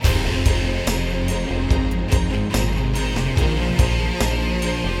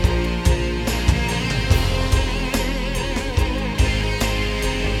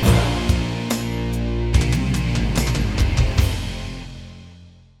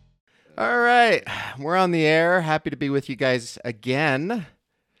right. We're on the air. Happy to be with you guys again.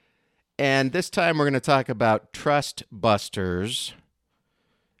 And this time we're going to talk about trust busters.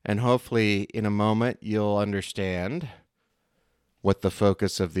 And hopefully in a moment you'll understand what the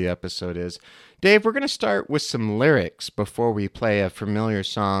focus of the episode is. Dave, we're going to start with some lyrics before we play a familiar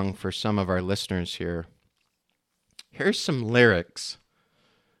song for some of our listeners here. Here's some lyrics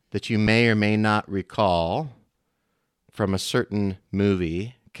that you may or may not recall from a certain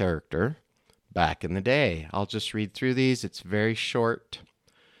movie character back in the day. I'll just read through these. It's very short.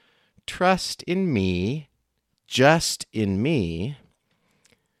 Trust in me, just in me.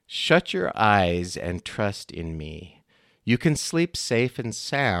 Shut your eyes and trust in me. You can sleep safe and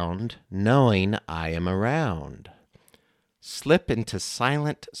sound knowing I am around. Slip into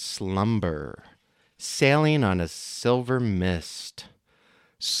silent slumber, sailing on a silver mist.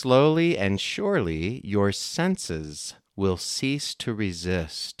 Slowly and surely your senses will cease to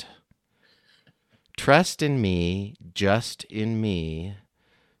resist. Trust in me, just in me.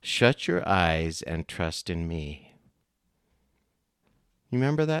 Shut your eyes and trust in me. You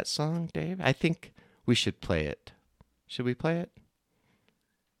remember that song, Dave? I think we should play it. Should we play it?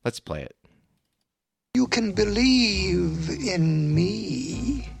 Let's play it. You can believe in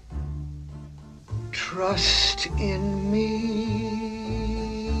me. Trust in me.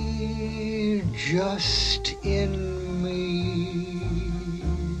 Just in me.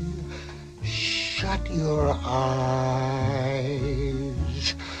 Shut your eyes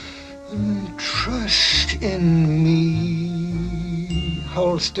and trust in me.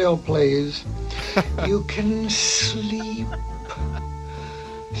 Hold still, please. You can sleep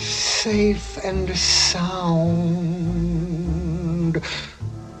safe and sound,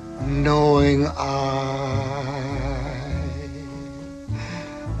 knowing I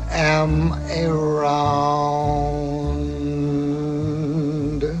am around.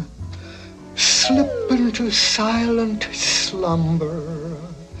 Slip into silent slumber,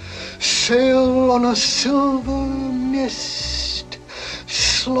 sail on a silver mist.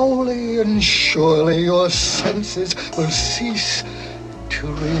 Slowly and surely your senses will cease to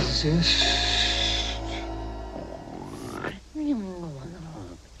resist.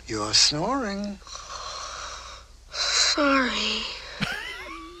 You're snoring. Sorry.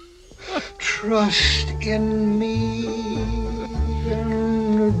 Trust in me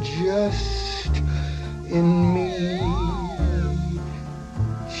and just in me.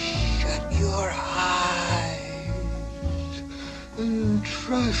 Shut your eyes and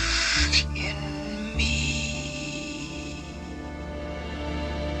trust in me.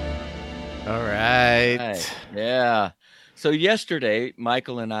 All right. Right. Yeah. So yesterday,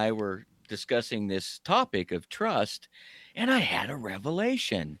 Michael and I were discussing this topic of trust, and I had a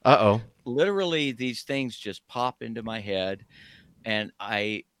revelation. Uh-oh. Literally, these things just pop into my head, and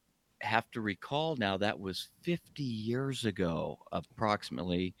I have to recall now that was 50 years ago,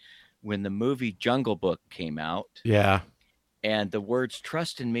 approximately, when the movie Jungle Book came out. Yeah. And the words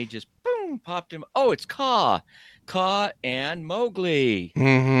trust in me just boom popped in. Oh, it's Kaa and Mowgli.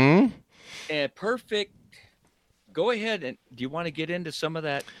 Mm-hmm. And perfect. Go ahead. And do you want to get into some of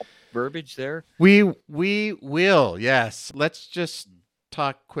that verbiage there? We will, yes. Let's just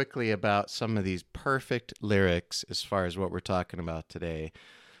talk quickly about some of these perfect lyrics as far as what we're talking about today.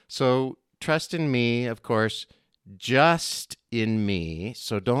 So, trust in me, of course, just in me.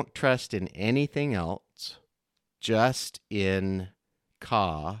 So don't trust in anything else. Just in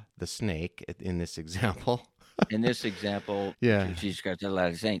Kaa, the snake, in this example. In this example, Yeah. she's got a lot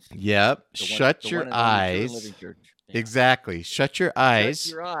of saints. Yep. The one- Shut the your one and only true eyes. living church. Yeah. Exactly. Shut your eyes.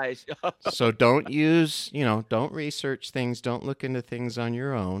 Shut your eyes. So don't use, don't research things. Don't look into things on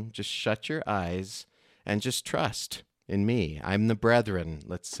your own. Just shut your eyes and just trust in me. I'm the brethren,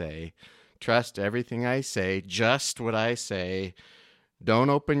 let's say. Trust everything I say, just what I say.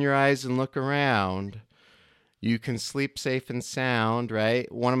 Don't open your eyes and look around. You can sleep safe and sound,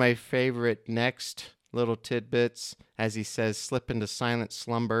 right? One of my favorite next little tidbits, as he says, slip into silent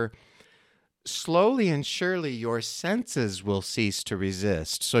slumber. Slowly and surely your senses will cease to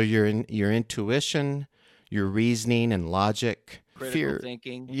resist. So your intuition, your reasoning and logic, Critical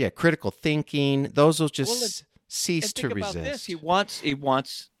thinking. Yeah, critical thinking, those will just Well, cease And to think about resist. this. He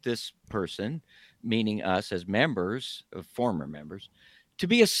wants this person, meaning us as members, former members, to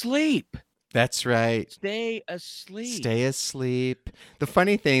be asleep. That's right. Stay asleep. Stay asleep. The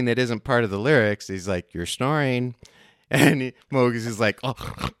funny thing that isn't part of the lyrics is like, you're snoring. And Moses is like,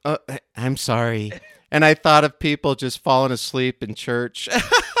 I'm sorry. And I thought of people just falling asleep in church.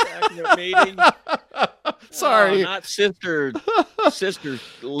 Meeting. Sorry. Oh, not Sister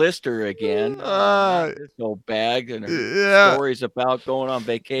Lister again. Not this old bag and her stories about going on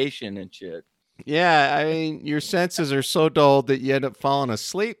vacation and shit. Yeah, I mean, your senses are so dulled that you end up falling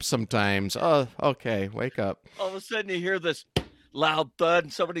asleep sometimes. Oh, okay, wake up. All of a sudden, you hear this loud thud,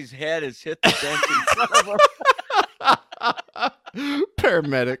 and somebody's head has hit the bench in front of them.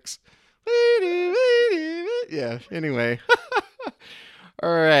 Paramedics. Yeah, anyway.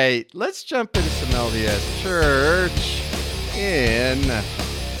 All right, let's jump into some LDS Church in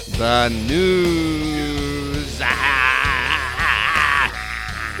the news.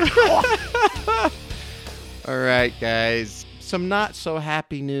 All right, guys. Some not so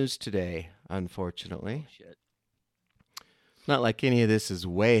happy news today, unfortunately. Shit. Not like any of this is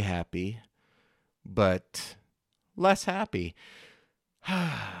way happy, but less happy.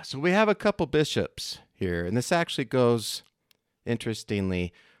 So we have a couple bishops here, and this actually goes,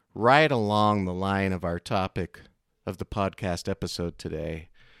 interestingly, right along the line of our topic of the podcast episode today.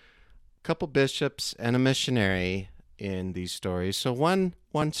 A couple bishops and a missionary in these stories. So one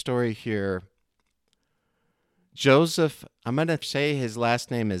story here, Joseph, I'm going to say his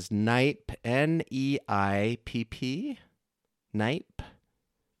last name is Knipe, N-E-I-P-P, Knipe,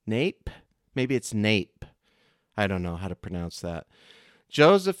 maybe it's Nape. I don't know how to pronounce that.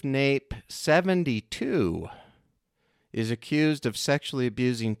 Joseph Nape, 72, is accused of sexually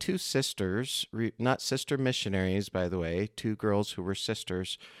abusing two sisters, not sister missionaries, by the way, two girls who were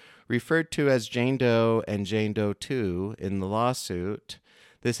sisters, referred to as Jane Doe and Jane Doe 2 in the lawsuit.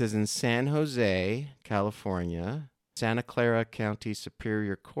 This is in San Jose, California, Santa Clara County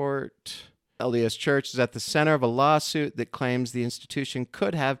Superior Court. LDS Church is at the center of a lawsuit that claims the institution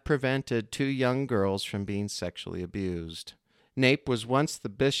could have prevented two young girls from being sexually abused. Nape was once the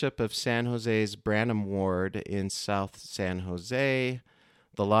bishop of San Jose's Branham Ward in South San Jose.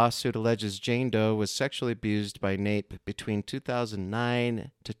 The lawsuit alleges Jane Doe was sexually abused by Nape between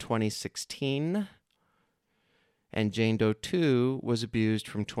 2009 to 2016, and Jane Doe 2 was abused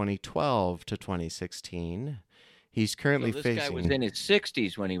from 2012 to 2016. He's currently this facing... guy was in his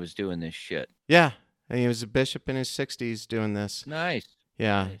 60s when he was doing this shit. Yeah, and he was a bishop in his 60s doing this. Nice.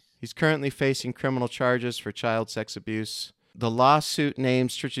 Yeah, Nice. He's currently facing criminal charges for child sex abuse. The lawsuit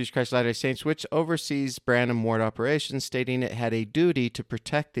names Church of Jesus Christ of Latter-day Saints, which oversees Branham Ward operations, stating it had a duty to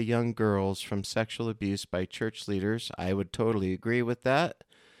protect the young girls from sexual abuse by church leaders. I would totally agree with that.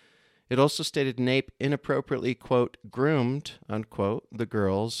 It also stated Nape inappropriately, quote, groomed, unquote, the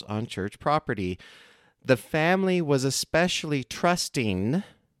girls on church property. The family was especially trusting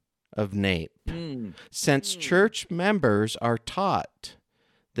of Nape, since church members are taught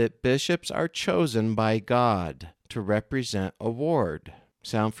that bishops are chosen by God to represent a ward.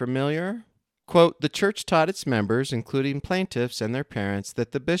 Sound familiar? Quote, the church taught its members, including plaintiffs and their parents,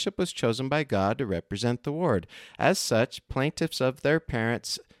 that the bishop was chosen by God to represent the ward. As such, plaintiffs of their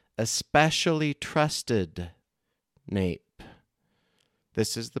parents especially trusted Nape.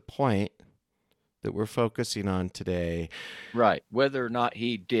 This is the point that we're focusing on today. Right. Whether or not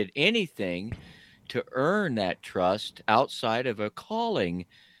he did anything to earn that trust outside of a calling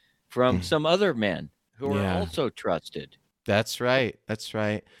from some other men who are also trusted. That's right. That's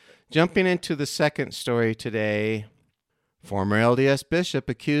right. Jumping into the second story today, former LDS bishop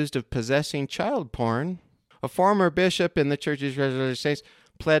accused of possessing child porn. A former bishop in the Church of Jesus Christ of Latter-day Saints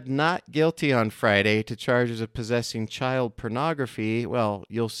pled not guilty on Friday to charges of possessing child pornography. Well,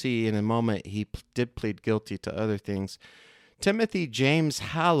 you'll see in a moment he did plead guilty to other things. Timothy James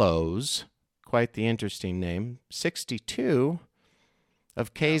Hallows, quite the interesting name, 62,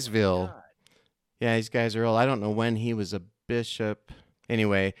 of Kaysville. Yeah, these guys are old. I don't know when he was a bishop.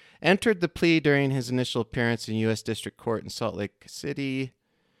 Anyway, entered the plea during his initial appearance in U.S. District Court in Salt Lake City.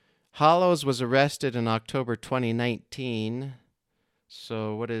 Hallows was arrested in October 2019.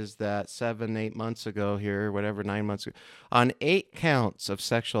 So what is that, 7-8 months ago here, whatever, 9 months ago, on 8 counts of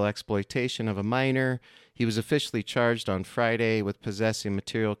sexual exploitation of a minor. He was officially charged on Friday with possessing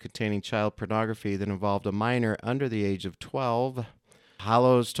material containing child pornography that involved a minor under the age of 12.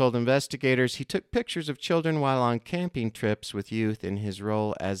 Hallows told investigators he took pictures of children while on camping trips with youth in his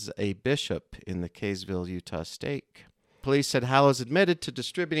role as a bishop in the Kaysville, Utah stake. Police said Hallows admitted to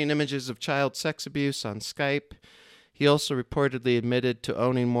distributing images of child sex abuse on Skype. He also reportedly admitted to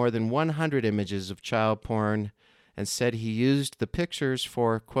owning more than 100 images of child porn and said he used the pictures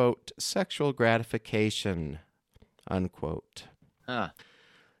for, quote, sexual gratification, unquote.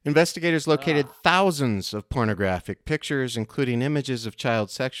 Investigators located thousands of pornographic pictures, including images of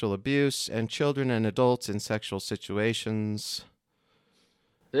child sexual abuse and children and adults in sexual situations.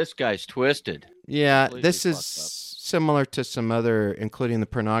 This guy's twisted. Yeah, Completely this is fucked up. similar to some other, including the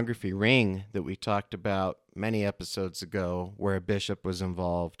pornography ring that we talked about many episodes ago, where a bishop was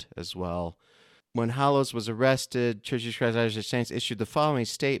involved as well. When Hallows was arrested, Church of Jesus Christ of Latter-day Saints issued the following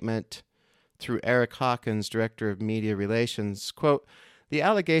statement. through Eric Hawkins, Director of Media Relations, quote, "The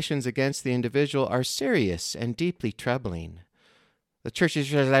allegations against the individual are serious and deeply troubling. The Church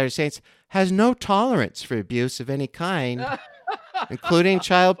of Latter-day Saints has no tolerance for abuse of any kind, including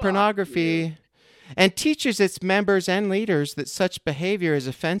child pornography, and teaches its members and leaders that such behavior is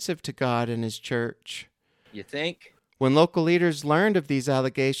offensive to God and His church." You think? When local leaders learned of these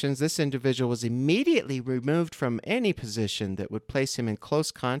allegations, this individual was immediately removed from any position that would place him in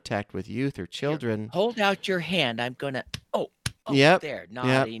close contact with youth or children. Hold out your hand. I'm going to... Oh, Yep. there.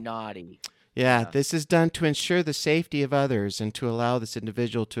 Yep. Naughty. Yeah, this is done to ensure the safety of others and to allow this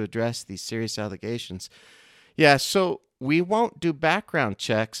individual to address these serious allegations. Yeah, so we won't do background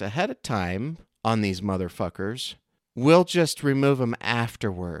checks ahead of time on these motherfuckers. We'll just remove them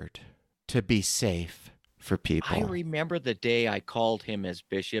afterward to be safe for people. I remember the day I called him as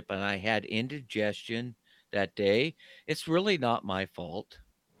bishop and I had indigestion that day. It's really not my fault.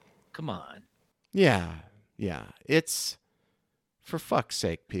 Come on. Yeah. It's, for fuck's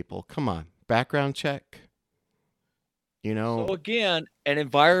sake, people. Come on. Background check. You know. So again, an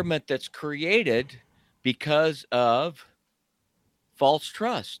environment that's created because of false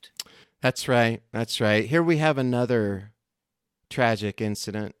trust. That's right. Here we have another tragic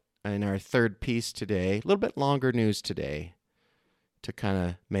incident in our third piece today. A little bit longer news today to kind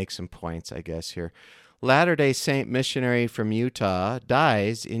of make some points, I guess, here. Latter-day Saint missionary from Utah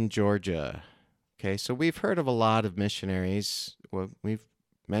dies in Georgia. Okay, so we've heard of a lot of missionaries. Well, we've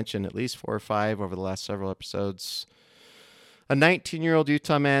mentioned at least 4 or 5 over the last several episodes. A 19-year-old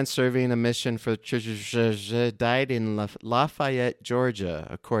Utah man serving a mission for the church died in Lafayette, Georgia,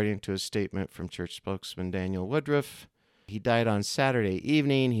 according to a statement from church spokesman Daniel Woodruff. He died on Saturday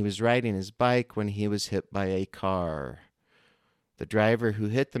evening. He was riding his bike when he was hit by a car. The driver who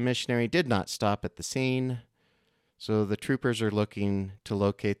hit the missionary did not stop at the scene, so the troopers are looking to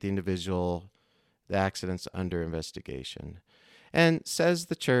locate the individual. The accident's under investigation. And says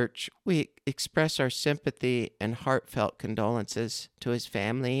the church, "We express our sympathy and heartfelt condolences to his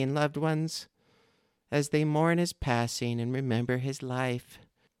family and loved ones as they mourn his passing and remember his life.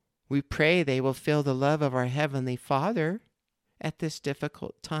 We pray they will feel the love of our Heavenly Father at this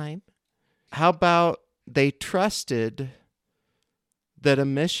difficult time." How about they trusted that a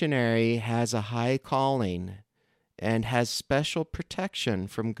missionary has a high calling and has special protection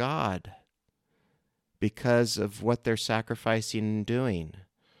from God because of what they're sacrificing and doing?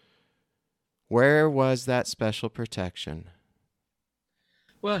 Where was that special protection?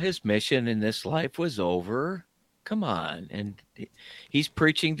 Well, his mission in this life was over. Come on. And he's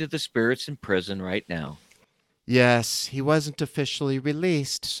preaching to the spirits in prison right now. Yes, he wasn't officially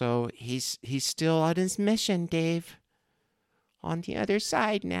released, so he's still on his mission, Dave. On the other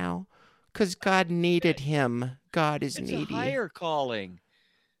side now, because God needed him. God is needy. It's a higher calling.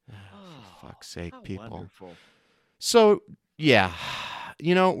 For fuck's sake, people. Wonderful. So, yeah,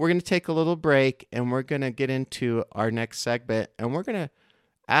 we're going to take a little break, and we're going to get into our next segment, and we're going to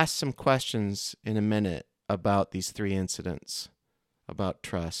ask some questions in a minute about these 3 incidents about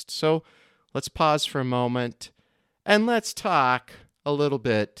trust. So let's pause for a moment and let's talk a little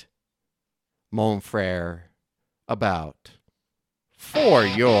bit, mon frere, about, for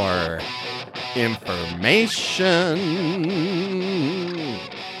your information.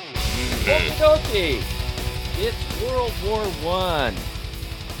 Okie-dokie. It's World War I,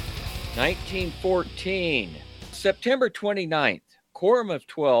 1914. September 29th. Quorum of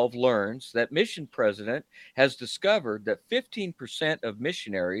 12 learns that mission president has discovered that 15% of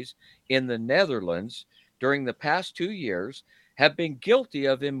missionaries in the Netherlands during the past 2 years have been guilty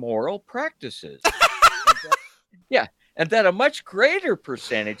of immoral practices. And that a much greater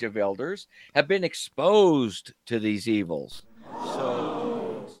percentage of elders have been exposed to these evils.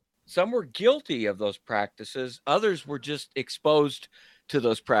 So some were guilty of those practices. Others were just exposed to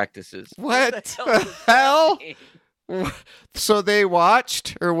those practices. What the hell? So they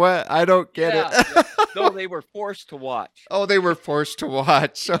watched, or what? I don't get it. No, they were forced to watch. Oh, they were forced to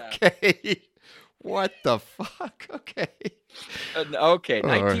watch. Yeah. Okay. What the fuck? Okay. Okay, All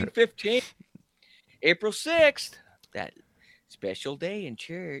right. 1915, April 6th, that special day in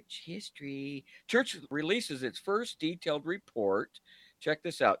church history. Church releases its first detailed report, check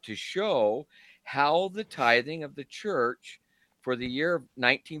this out, to show how the tithing of the church for the year of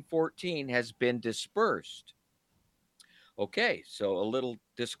 1914 has been dispersed. Okay, so a little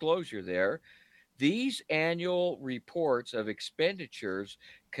disclosure there. These annual reports of expenditures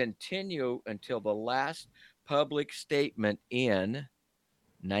continue until the last public statement in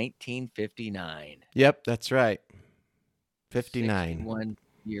 1959. Yep, that's right. 59. 61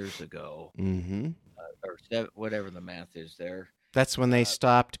 years ago. Mm-hmm. Or whatever the math is there. That's when they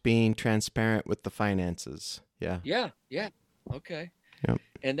stopped being transparent with the finances. Yeah. Yeah. Okay. Yep.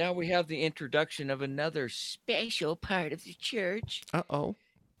 And now we have the introduction of another special part of the church. Uh-oh.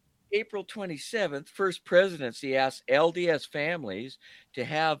 April 27th, First Presidency asked LDS families to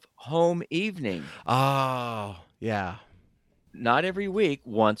have home evening. Oh, yeah. Not every week,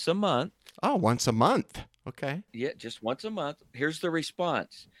 once a month. Oh, once a month. Okay. Yeah, just once a month. Here's the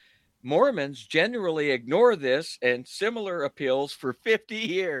response. Mormons generally ignore this and similar appeals for 50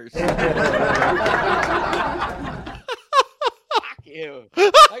 years. Fuck you.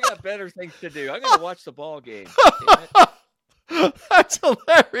 I got better things to do. I'm going to watch the ball game. That's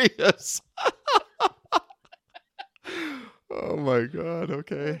hilarious. Oh my God.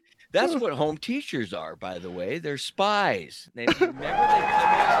 Okay. That's what home teachers are, by the way. They're spies. Remember they come in,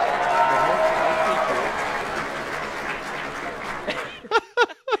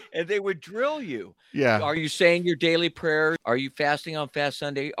 and they would drill you. Yeah. Are you saying your daily prayer? Are you fasting on Fast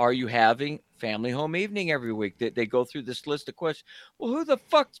Sunday? Are you having family home evening every week? They go through this list of questions. Well, who the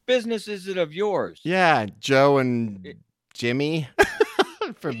fuck's business is it of yours? Yeah. Joe and Jimmy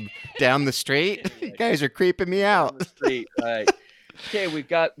from down the street. You guys are creeping me Down out. the street, right. Okay, we've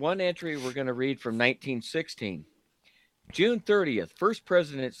got one entry we're going to read from 1916. June 30th, First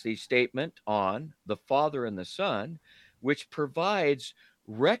Presidency Statement on the Father and the Son, which provides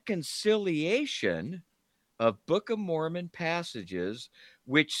reconciliation of Book of Mormon passages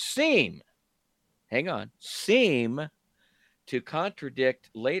which seem to contradict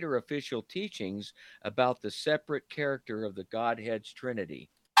later official teachings about the separate character of the Godhead's Trinity.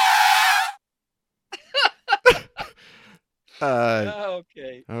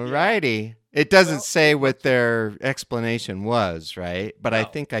 Okay. All righty. It doesn't Well, say what their explanation was, right? But I No.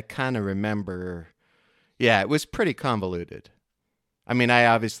 think I kind of remember. Yeah, it was pretty convoluted. I mean, I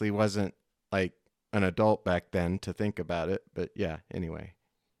obviously wasn't like an adult back then to think about it, but yeah, anyway.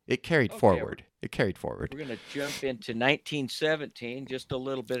 It carried Okay, forward. It carried forward. We're going to jump into 1917, just a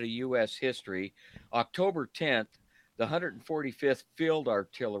little bit of U.S. history. October 10th, the 145th Field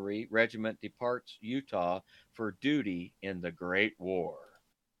Artillery Regiment departs Utah for duty in the Great War.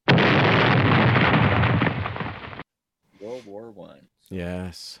 World War I.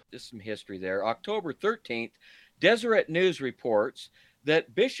 Yes. Just some history there. October 13th, Deseret News reports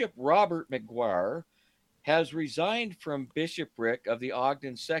that Bishop Robert McGuire has resigned from bishopric of the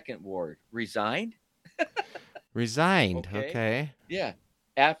Ogden Second Ward. Resigned? Resigned. Okay. Okay. Yeah.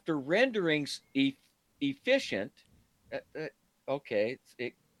 After rendering efficient,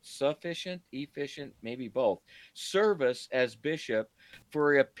 sufficient, efficient, maybe both, service as bishop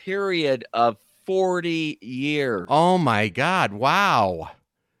for a period of 40 years. Oh my God. Wow.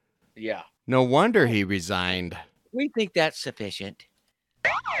 Yeah. No wonder he resigned. We think that's sufficient.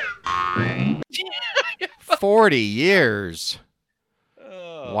 40 years.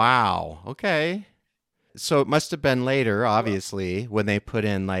 Oh. Wow. Okay. So it must have been later, obviously, when they put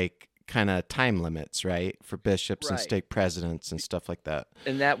in like kind of time limits, right? For bishops and Right. stake presidents and stuff like that.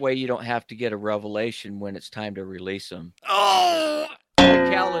 And that way you don't have to get a revelation when it's time to release them. Oh, The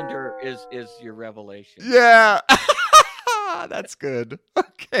calendar is your revelation. yeah. That's good.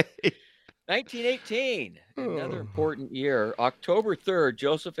 Okay. 1918, another Oh. important year. October 3rd,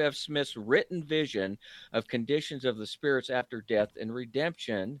 Joseph F. Smith's written vision of conditions of the spirits after death and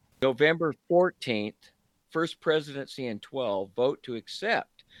redemption. November 14th, First Presidency in 12, vote to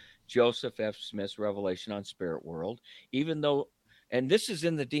accept Joseph F. Smith's revelation on spirit world, even though, and this is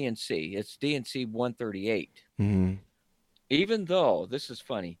in the DNC, it's DNC 138. Mhm. Even though, this is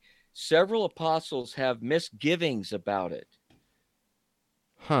funny, several apostles have misgivings about it.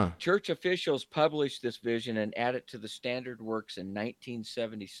 Huh. Church officials published this vision and added it to the standard works in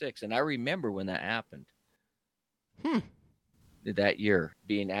 1976. And I remember when that happened. That year,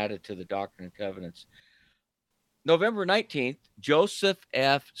 being added to the Doctrine and Covenants. November 19th, Joseph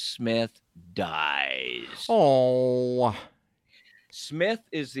F. Smith dies. Oh. Smith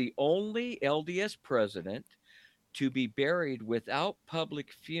is the only LDS president to be buried without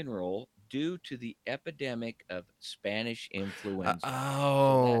public funeral due to the epidemic of Spanish influenza.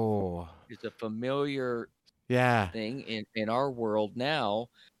 Oh. It's a familiar Yeah. thing in our world now.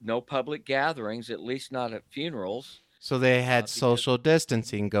 No public gatherings, at least not at funerals. So they had because- social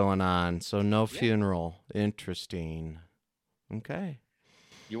distancing going on, so no Yeah. funeral. Interesting. Okay.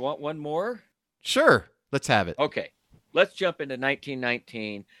 You want one more? Sure. Let's have it. Okay, let's jump into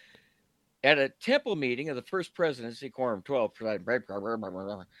 1919. At a temple meeting of the First Presidency, Quorum 12,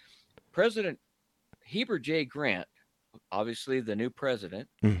 President Heber J. Grant, obviously the new president,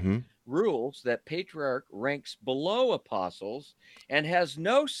 Mm-hmm. rules that patriarch ranks below apostles and has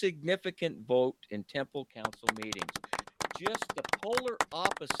no significant vote in temple council meetings. just the polar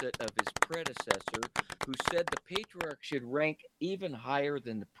opposite of his predecessor, who said the patriarch should rank even higher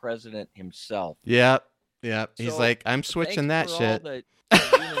than the president himself. Yep. Yep. He's So, like, I'm switching that thanks for shit. all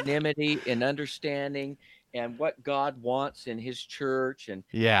the unanimity and understanding and what God wants in his church and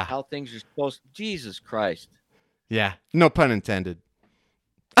Yeah. how things are supposed. Jesus Christ. Yeah. No pun intended.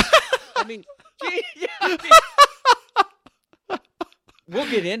 I mean, we'll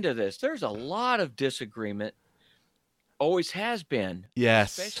get into this. There's a lot of disagreement. Always has been.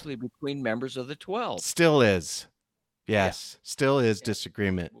 Yes. Especially between members of the 12. Still is. Yes. Still is Yeah.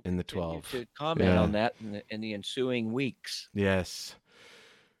 disagreement We'll in the continue 12. to comment Yeah. on that in the ensuing weeks. Yes.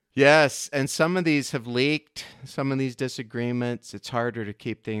 Yes. And some of these have leaked, some of these disagreements. It's harder to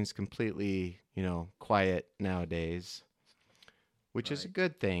keep things completely, quiet nowadays, which is a Right.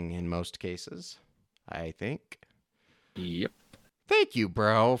 good thing in most cases, I think. Yep. Thank you,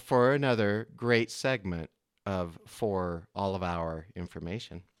 bro, for another great segment for all of our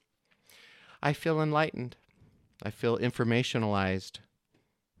information. I feel enlightened. I feel informationalized.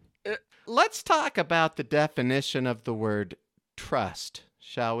 Let's talk about the definition of the word trust,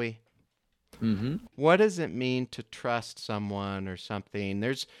 shall we? Mm-hmm. What does it mean to trust someone or something?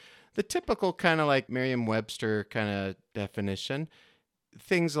 There's the typical kind of like Merriam-Webster kind of definition,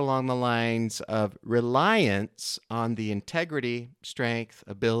 things along the lines of reliance on the integrity, strength,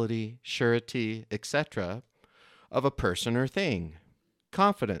 ability, surety, etc. of a person or thing,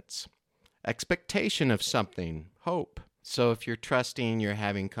 confidence, expectation of something, hope. So if you're trusting, you're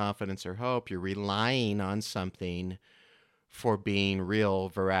having confidence or hope, you're relying on something for being real,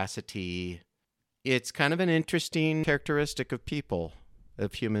 veracity. It's kind of an interesting characteristic of people,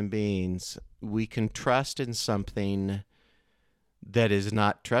 of human beings. We can trust in something that is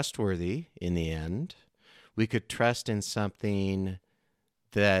not trustworthy in the end. We could trust in something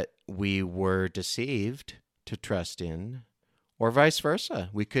that we were deceived to trust in, or vice versa.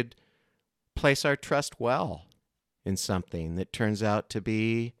 We could place our trust well in something that turns out to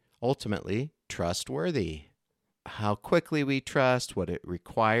be ultimately trustworthy. How quickly we trust, what it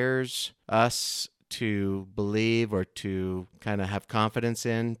requires us to believe or to kind of have confidence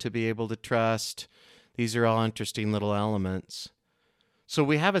in to be able to trust. These are all interesting little elements. So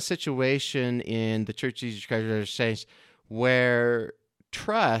we have a situation in the Church of Jesus Christ of Latter-day Saints where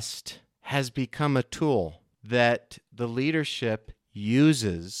trust has become a tool that the leadership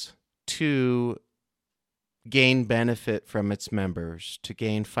uses to gain benefit from its members, to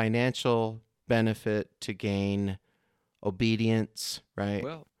gain financial benefit, to gain obedience, right?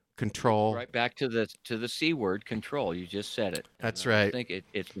 Well, Control. right back to the C word, control. You just said it. That's And I right. think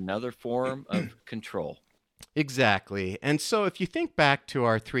it's another form of control. Exactly. And so if you think back to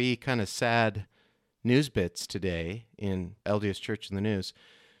our three kind of sad news bits today in LDS Church in the News,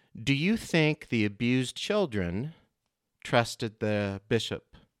 do you think the abused children trusted the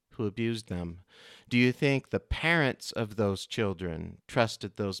bishop who abused them? Do you think the parents of those children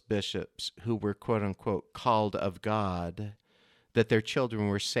trusted those bishops who were quote unquote called of God, that their children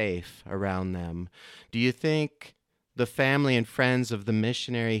were safe around them? Do you think the family and friends of the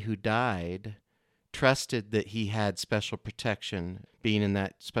missionary who died trusted that he had special protection, being in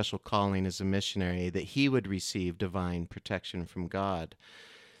that special calling as a missionary, that he would receive divine protection from God?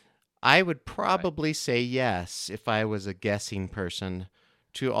 I would probably say yes if I was a guessing person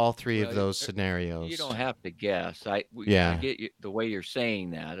to all three of Well, those scenarios. You don't have to guess. I Yeah. get the way you're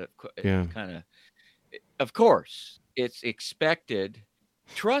saying that. Yeah. Of course, it's expected.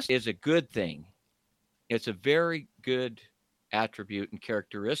 Trust is a good thing. It's a very good attribute and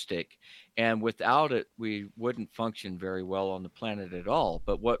characteristic, and without it, we wouldn't function very well on the planet at all.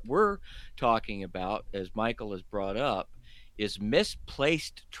 But what we're talking about, as Michael has brought up, is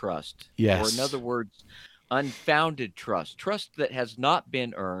misplaced trust. Yes. Or in other words, unfounded trust that has not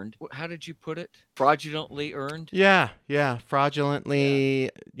been earned. How did you put it? Fraudulently earned? Yeah.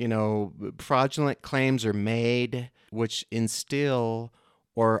 Fraudulently, fraudulent claims are made which instill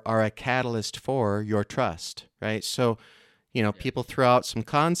or are a catalyst for your trust, right? So, people throw out some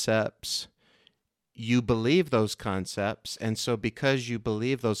concepts, you believe those concepts, and so because you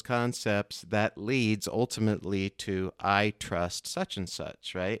believe those concepts, that leads ultimately to I trust such and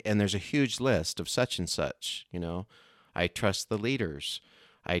such, right? And there's a huge list of such and such, I trust the leaders.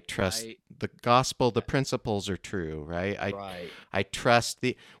 I trust the gospel, the principles are true, right? I trust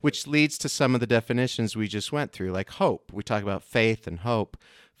which leads to some of the definitions we just went through, like hope. We talk about faith and hope.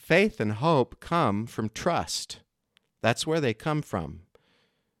 Faith and hope come from trust. That's where they come from.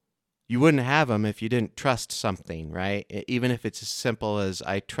 You wouldn't have them if you didn't trust something, right? Even if it's as simple as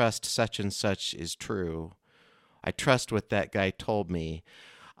I trust such and such is true. I trust what that guy told me.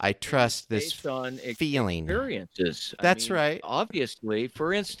 I trust this based on feeling. experiences. I That's mean, right. obviously,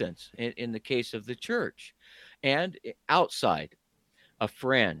 for instance, in the case of the church and outside, a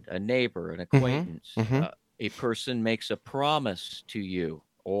friend, a neighbor, an acquaintance, Mm-hmm. a person makes a promise to you,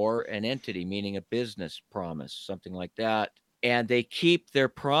 or an entity, meaning a business promise, something like that, and they keep their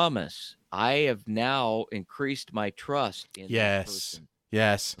promise. I have now increased my trust in that Yes. person.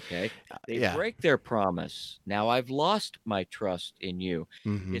 Yes. Okay. They Yeah. break their promise. Now I've lost my trust in you.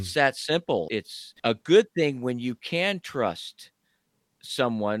 Mm-hmm. It's that simple. It's a good thing when you can trust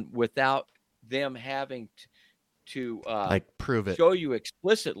someone without them having to Like prove it. show you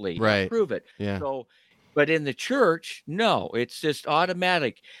explicitly, yeah, Right. prove it. Yeah. So, but in the church, no, it's just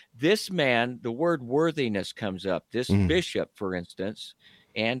automatic. This man, the word worthiness comes up. This bishop, for instance,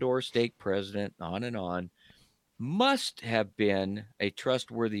 and or stake president, on and on, must have been a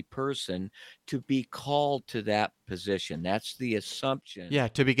trustworthy person to be called to that position. That's the assumption Yeah,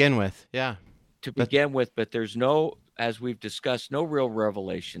 to begin with. Yeah. to But begin with, but there's no, as we've discussed, no real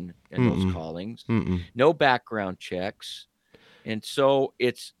revelation in those callings, no background checks. And so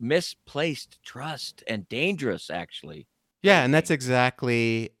it's misplaced trust and dangerous, actually. yeah, and that's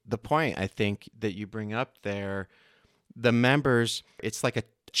exactly the point I think that you bring up there. The members, it's like a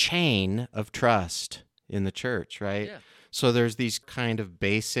chain of trust in the church, right? Yeah. So there's these kind of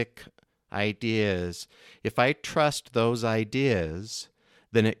basic ideas. If I trust those ideas,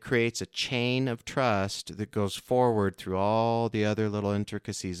 then it creates a chain of trust that goes forward through all the other little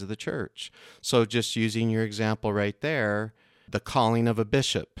intricacies of the church. So just using your example right there, the calling of a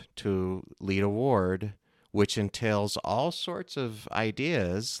bishop to lead a ward, which entails all sorts of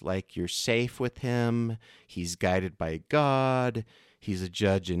ideas like you're safe with him, he's guided by God, he's a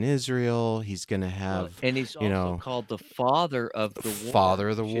judge in Israel, he's going to have, and he's also called the father of the ward. Father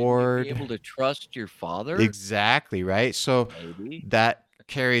of the Shouldn't ward. you be able to trust your father? Exactly, right? So Maybe. that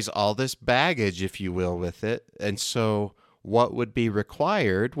carries all this baggage, if you will, with it. And so what would be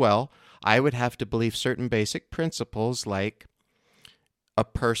required? Well, I would have to believe certain basic principles like a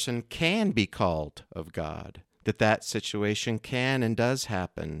person can be called of God, that situation can and does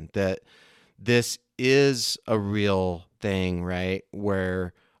happen, that this is a real thing, right?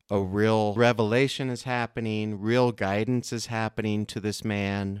 Where a real revelation is happening, real guidance is happening to this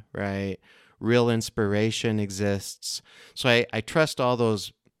man, right? Real inspiration exists. So I trust all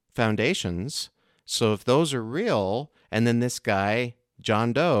those foundations. So if those are real, and then this guy,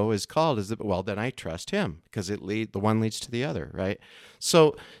 John Doe, is called, well, then I trust him because the one leads to the other, right?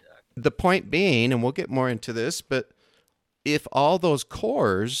 So the point being, and we'll get more into this, but if all those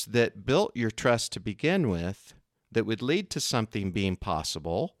cores that built your trust to begin with, that would lead to something being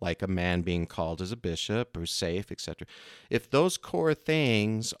possible, like a man being called as a bishop or safe, etc., if those core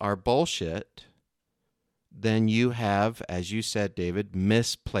things are bullshit, then you have, as you said, David,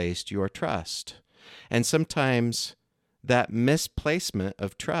 misplaced your trust. And sometimes that misplacement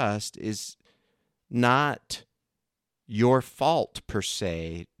of trust is not your fault per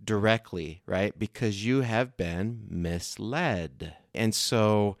se directly, right? Because you have been misled. And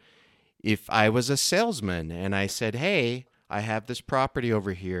so if I was a salesman and I said, hey, I have this property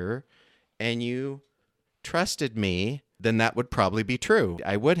over here, and you trusted me, then that would probably be true.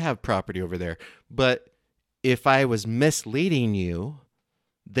 I would have property over there. But if I was misleading you,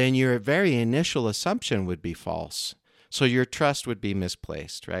 then your very initial assumption would be false. So your trust would be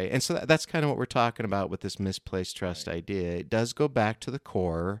misplaced, right? And so that's kind of what we're talking about with this misplaced trust idea. It does go back to the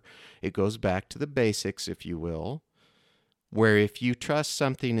core. It goes back to the basics, if you will, where if you trust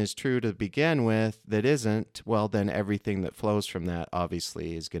something is true to begin with that isn't, well, then everything that flows from that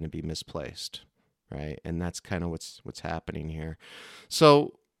obviously is going to be misplaced, right? And that's kind of what's happening here.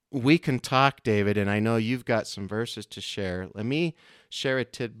 So we can talk, David, and I know you've got some verses to share. Let me share a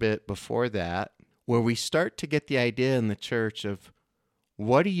tidbit before that, where we start to get the idea in the church of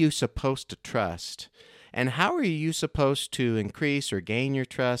what are you supposed to trust? And how are you supposed to increase or gain your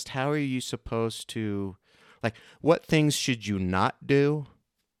trust? How are you supposed to, like, what things should you not do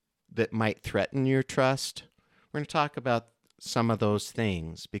that might threaten your trust? We're going to talk about some of those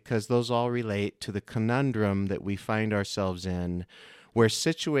things because those all relate to the conundrum that we find ourselves in, where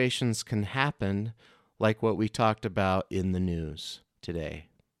situations can happen like what we talked about in the news today.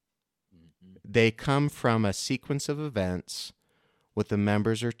 They come from a sequence of events, what the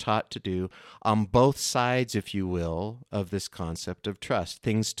members are taught to do on both sides, if you will, of this concept of trust.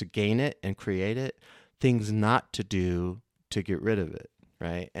 Things to gain it and create it, things not to do to get rid of it,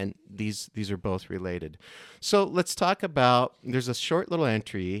 right? And these are both related. So let's talk about, there's a short little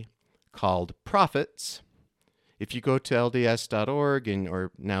entry called Prophets. If you go to lds.org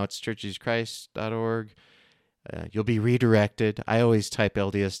or now it's churchofjesuschrist.org, You'll be redirected. I always type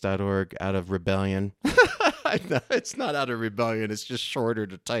LDS.org out of rebellion. It's not out of rebellion. It's just shorter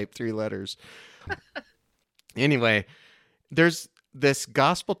to type 3 letters. Anyway, there's this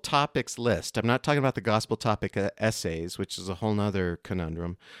gospel topics list. I'm not talking about the gospel topic essays, which is a whole nother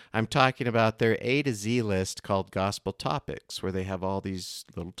conundrum. I'm talking about their A to Z list called gospel topics, where they have all these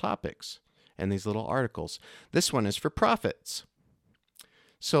little topics and these little articles. This one is for prophets.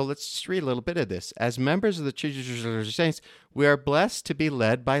 So let's just read a little bit of this. As members of the Church of the Saints, we are blessed to be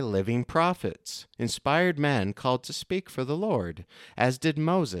led by living prophets, inspired men called to speak for the Lord, as did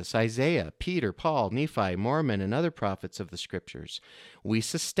Moses, Isaiah, Peter, Paul, Nephi, Mormon, and other prophets of the Scriptures. We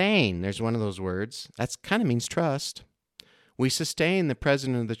sustain, there's one of those words, that kind of means trust. We sustain the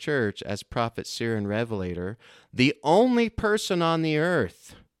president of the church as prophet, seer, and revelator, the only person on the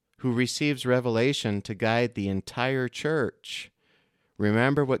earth who receives revelation to guide the entire church.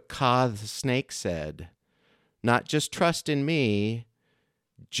 Remember what Ka the snake said. Not just trust in me,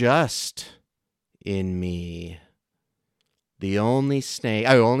 just in me. The only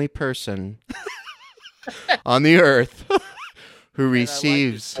person on the earth who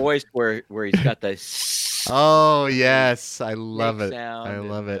receives. I like his voice where he's got the. Oh, yes. I love it. I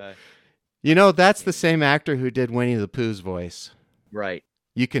love it. You know, that's the same actor who did Winnie the Pooh's voice. Right.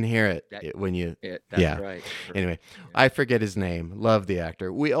 You can hear it when you... That's right. Anyway, I forget his name. Love the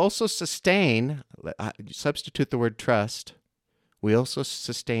actor. We also sustain, substitute the word trust. We also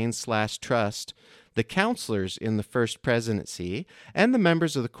sustain/trust the counselors in the First Presidency and the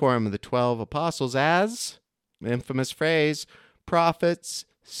members of the Quorum of the 12 Apostles as, infamous phrase, prophets,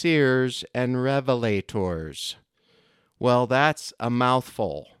 seers, and revelators. Well, that's a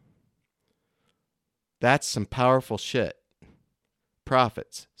mouthful. That's some powerful shit.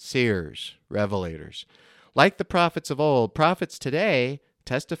 Prophets, seers, revelators. Like the prophets of old, prophets today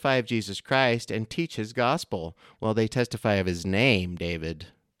testify of Jesus Christ and teach his gospel. Well, they testify of his name, David.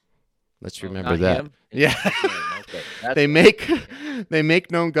 Let's remember that. Him? Yeah. Okay. They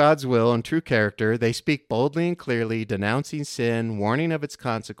make known God's will and true character. They speak boldly and clearly, denouncing sin, warning of its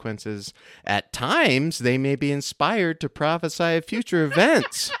consequences. At times, they may be inspired to prophesy of future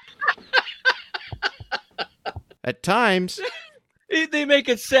events. At times... They make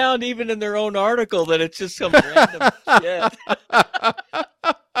it sound, even in their own article, that it's just some random shit.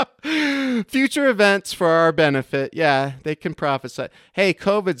 Future events for our benefit. Yeah, they can prophesy. Hey,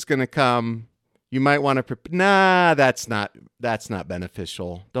 COVID's going to come. You might want to... Nah, that's not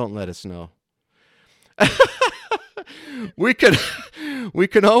beneficial. Don't let us know. We could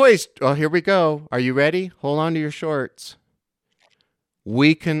always... Oh, here we go. Are you ready? Hold on to your shorts.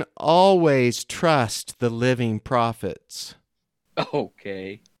 We can always trust the living prophets.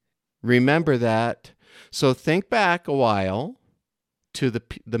 Okay. Remember that. So think back a while to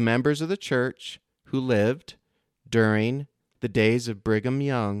the members of the church who lived during the days of Brigham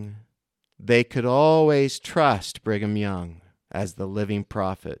Young. They could always trust Brigham Young as the living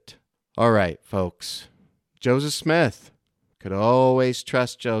prophet. All right, folks. Joseph Smith could always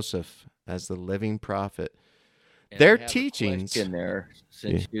trust Joseph as the living prophet. And Their I have teachings... a question there,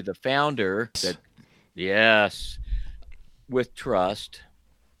 since you're the founder, that yes... with trust,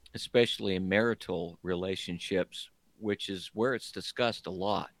 especially in marital relationships, which is where it's discussed a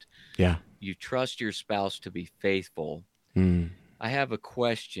lot. Yeah. You trust your spouse to be faithful. Mm. I have a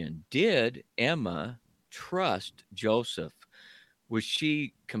question. Did Emma trust Joseph? Was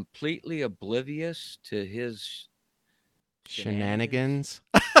she completely oblivious to his shenanigans?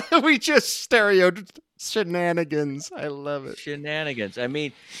 We just shenanigans. I love it. Shenanigans. I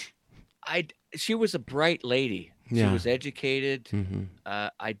mean, she was a bright lady. She was educated. Mm-hmm.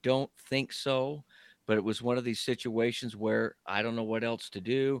 I don't think so, but it was one of these situations where I don't know what else to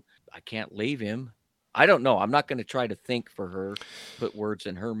do. I can't leave him. I don't know. I'm not going to try to think for her, put words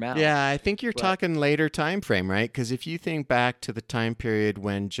in her mouth. Yeah, I think you're talking later time frame, right? Because if you think back to the time period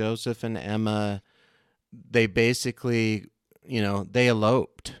when Joseph and Emma, they basically, they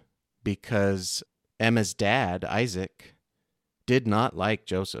eloped because Emma's dad, Isaac, did not like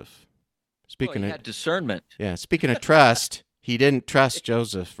Joseph. He had discernment. Yeah, speaking of trust, he didn't trust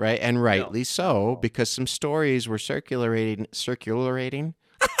Joseph, right? And rightly so, because some stories were circulating.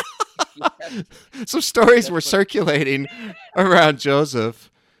 Some stories were circulating around Joseph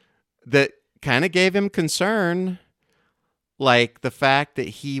that kind of gave him concern, like the fact that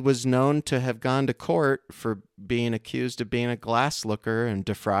he was known to have gone to court for being accused of being a glass looker and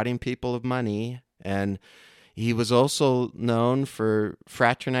defrauding people of money, and he was also known for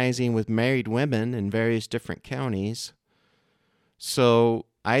fraternizing with married women in various different counties. So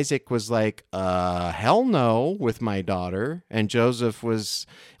Isaac was like, hell no with my daughter. And Joseph was,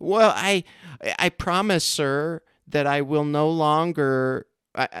 well, I promise, sir, that I will no longer,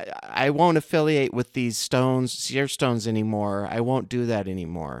 I won't affiliate with these stones, seer stones anymore. I won't do that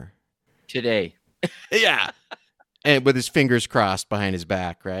anymore. Today. Yeah. And with his fingers crossed behind his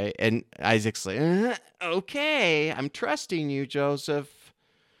back, right? And Isaac's like, okay, I'm trusting you, Joseph.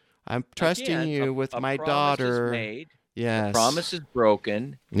 I'm trusting Again, you with a my promise is daughter. made. Yes. The promise is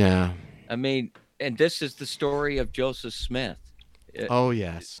broken. Yeah. I mean, and this is the story of Joseph Smith. Oh,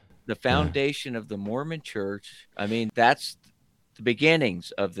 yes. The foundation of the Mormon Church. I mean, that's the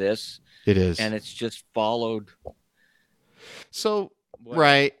beginnings of this. It is. And it's just followed. So,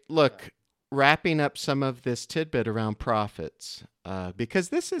 right, look, wrapping up some of this tidbit around prophets, because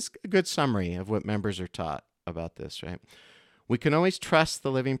this is a good summary of what members are taught about this, right? We can always trust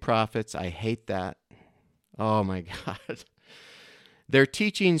the living prophets. I hate that. Oh, my God. Their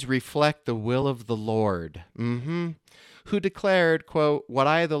teachings reflect the will of the Lord, who declared, quote, what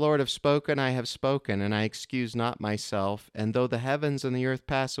I, the Lord, have spoken, I have spoken, and I excuse not myself. And though the heavens and the earth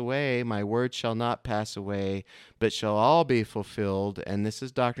pass away, my word shall not pass away, but shall all be fulfilled. And this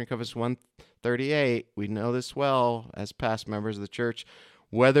is Doctrine and Covenants 138. We know this well as past members of the church.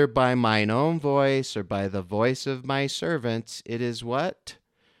 Whether by mine own voice or by the voice of my servants, it is what?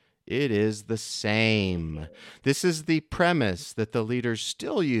 It is the same. This is the premise that the leaders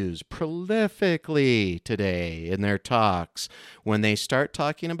still use prolifically today in their talks. When they start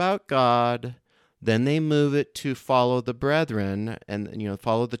talking about God, then they move it to follow the brethren and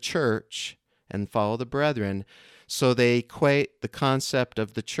follow the church and follow the brethren. So they equate the concept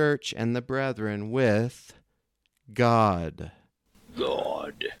of the church and the brethren with God.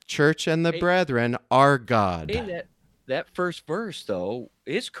 God. Church and the brethren are God. Hey, that first verse, though,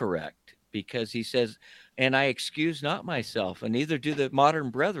 is correct because he says, and I excuse not myself, and neither do the modern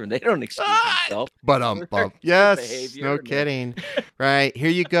brethren. They don't excuse themselves. But yes, no kidding. Right, here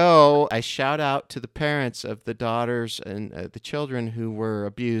you go. I shout out to the parents of the daughters and the children who were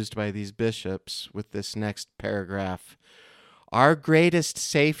abused by these bishops with this next paragraph. Our greatest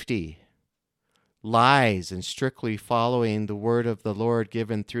safety lies in strictly following the word of the Lord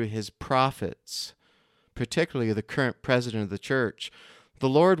given through his prophets, particularly the current president of the church. The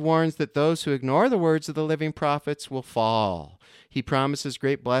Lord warns that those who ignore the words of the living prophets will fall. He promises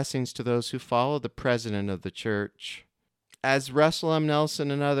great blessings to those who follow the president of the church. As Russell M.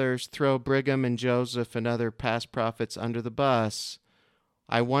 Nelson and others throw Brigham and Joseph and other past prophets under the bus,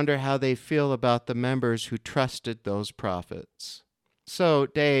 I wonder how they feel about the members who trusted those prophets. So,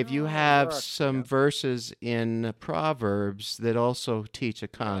 Dave, you have some verses in Proverbs that also teach a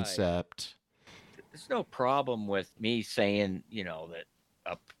concept. Right. There's no problem with me saying, that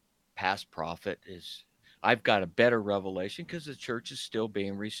a past prophet is, I've got a better revelation because the church is still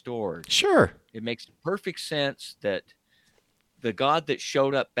being restored. Sure. It makes perfect sense that the God that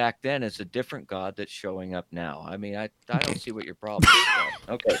showed up back then is a different God that's showing up now. I mean, I don't see what your problem is.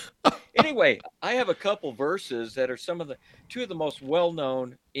 Okay. Anyway, I have a couple verses that are two of the most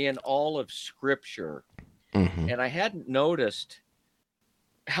well-known in all of Scripture. Mm-hmm. And I hadn't noticed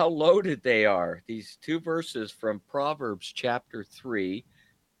how loaded they are. These two verses from Proverbs chapter 3,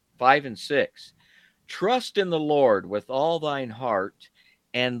 5 and 6. Trust in the Lord with all thine heart,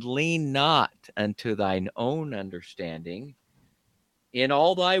 and lean not unto thine own understanding. In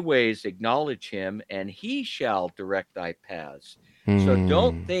all thy ways acknowledge him, and he shall direct thy paths. So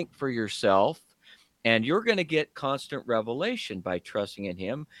don't think for yourself, and you're going to get constant revelation by trusting in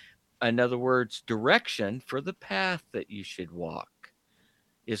him. In other words, direction for the path that you should walk.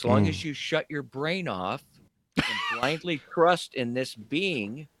 As long as you shut your brain off and blindly trust in this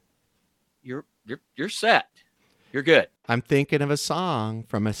being, you're set. You're good. I'm thinking of a song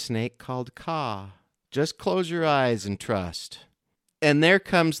from a snake called Ka. Just close your eyes and trust. And there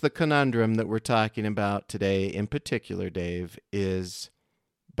comes the conundrum that we're talking about today in particular, Dave, is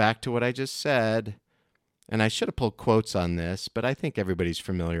back to what I just said, and I should have pulled quotes on this, but I think everybody's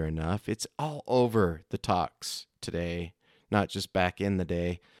familiar enough. It's all over the talks today, not just back in the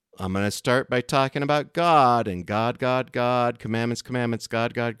day. I'm going to start by talking about God and God, God, God, commandments, commandments,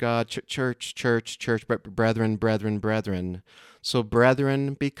 God, God, God, church, church, church, brethren, brethren, brethren. So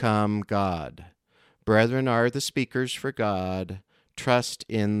brethren become God. Brethren are the speakers for God. Trust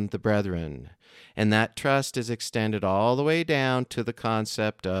in the brethren. And that trust is extended all the way down to the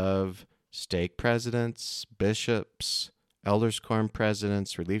concept of stake presidents, bishops, elders' quorum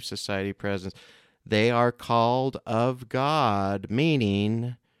presidents, Relief Society presidents. They are called of God,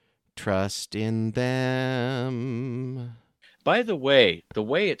 meaning trust in them. By the way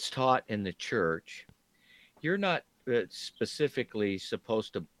it's taught in the church, you're not, specifically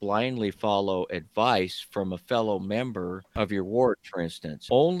supposed to blindly follow advice from a fellow member of your ward, for instance.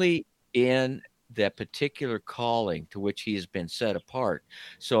 Only in that particular calling to which he has been set apart.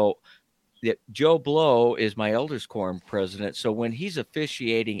 So Joe Blow is my elders quorum president. So when he's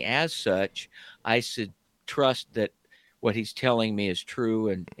officiating as such, I should trust that what he's telling me is true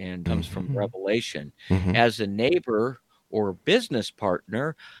and comes from revelation. As a neighbor or business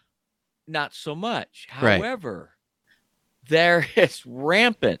partner, not so much. Right. However, there is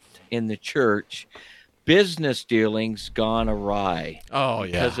rampant in the church business dealings gone awry. Oh,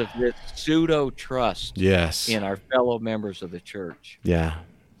 yeah. Because of this pseudo trust Yes. in our fellow members of the church. Yeah.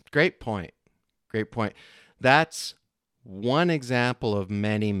 Great point. Great point. That's one example of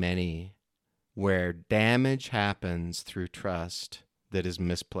many, many where damage happens through trust that is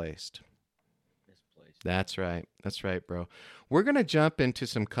misplaced. That's right. That's right, bro. We're going to jump into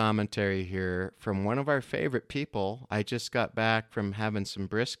some commentary here from one of our favorite people. I just got back from having some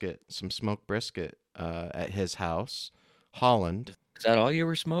smoked brisket at his house, Holland. Is that all you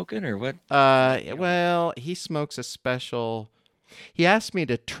were smoking or what? Well, he smokes a special... He asked me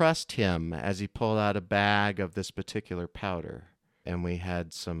to trust him as he pulled out a bag of this particular powder, and we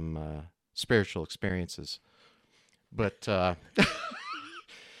had some spiritual experiences. But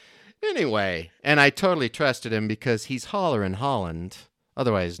anyway, and I totally trusted him because he's Holler in Holland,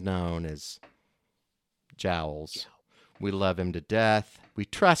 otherwise known as Jowls. We love him to death. We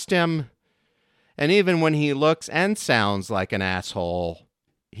trust him. And even when he looks and sounds like an asshole,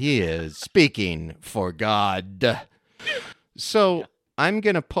 he is speaking for God. So I'm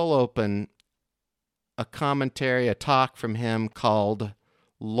going to pull open a commentary, a talk from him called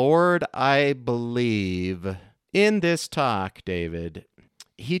Lord, I Believe. In this talk, David,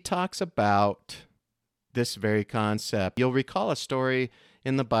 he talks about this very concept. You'll recall a story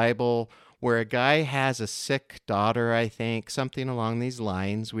in the Bible where a guy has a sick daughter, I think, something along these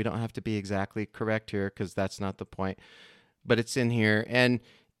lines. We don't have to be exactly correct here because that's not the point, but it's in here. And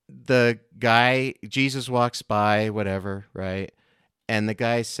the guy, Jesus walks by, whatever, right? And the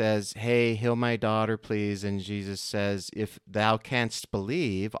guy says, hey, heal my daughter, please. And Jesus says, if thou canst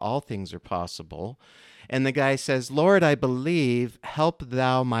believe, all things are possible. And the guy says, Lord, I believe, help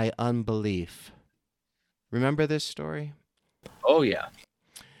thou my unbelief. Remember this story? Oh, yeah.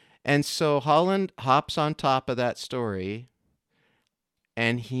 And so Holland hops on top of that story,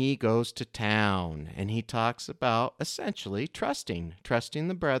 and he goes to town, and he talks about essentially trusting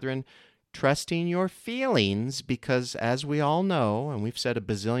the brethren, trusting your feelings, because as we all know, and we've said a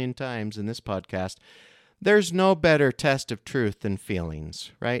bazillion times in this podcast, there's no better test of truth than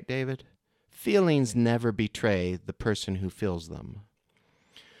feelings, right, David? Feelings never betray the person who feels them.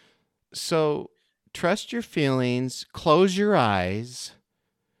 So trust your feelings, close your eyes.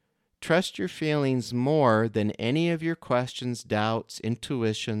 Trust your feelings more than any of your questions, doubts,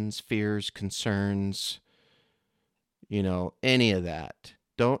 intuitions, fears, concerns, any of that.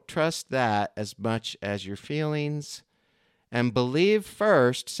 Don't trust that as much as your feelings. And believe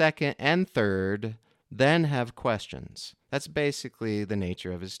first, second, and third, then have questions. That's basically the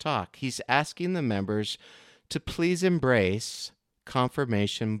nature of his talk. He's asking the members to please embrace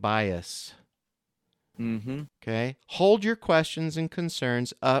confirmation bias. Mm-hmm. Okay? Hold your questions and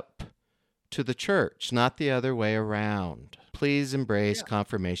concerns up to the church, not the other way around. Please embrace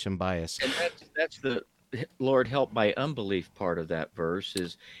confirmation bias. And that's the Lord help my unbelief part of that verse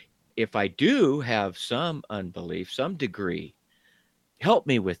is if I do have some unbelief, some degree, help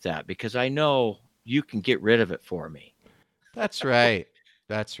me with that because I know you can get rid of it for me. That's right.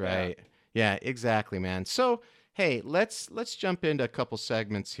 That's right. Yeah, exactly, man. So, hey, let's jump into a couple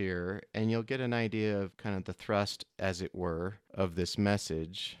segments here, and you'll get an idea of kind of the thrust, as it were, of this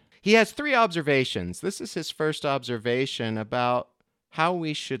message. He has 3 observations. This is his first observation about how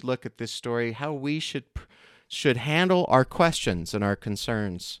we should look at this story, how we should handle our questions and our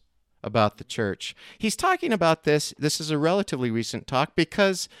concerns about the church. He's talking about this. This is a relatively recent talk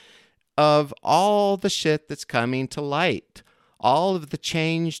because of all the shit that's coming to light, all of the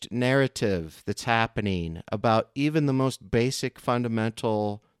changed narrative that's happening about even the most basic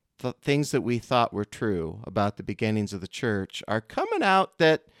fundamental things that we thought were true about the beginnings of the church are coming out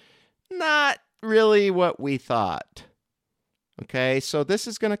that not really what we thought. Okay, so this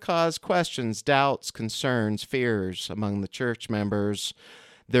is going to cause questions, doubts, concerns, fears among the church members.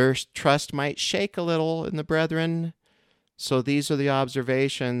 Their trust might shake a little in the brethren. So these are the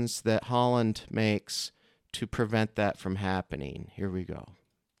observations that Holland makes to prevent that from happening. Here we go.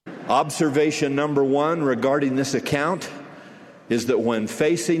 Observation number 1 regarding this account is that when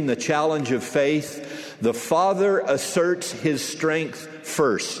facing the challenge of faith, the Father asserts his strength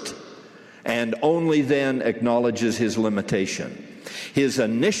first and only then acknowledges his limitation. His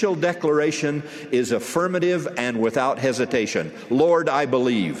initial declaration is affirmative and without hesitation. Lord, I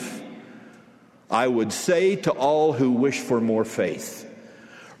believe. I would say to all who wish for more faith,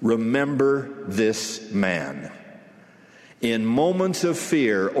 remember this man. In moments of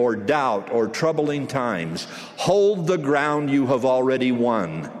fear or doubt or troubling times, hold the ground you have already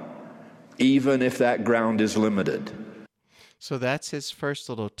won, even if that ground is limited. So that's his first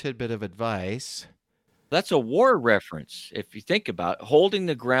little tidbit of advice. That's a war reference. If you think about it, holding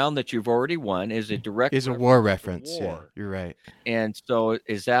the ground that you've already won is a direct Is a war reference reference. to Yeah, war. you're right. And so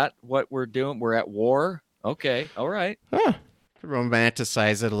is that what we're doing? We're at war? Okay. All right. Huh.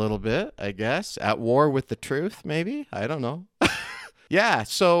 Romanticize it a little bit, I guess. At war with the truth, maybe? I don't know. Yeah,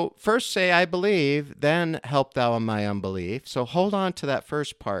 so first say, I believe, then help thou in my unbelief. So hold on to that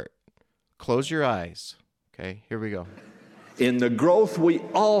first part. Close your eyes. Okay, here we go. In the growth we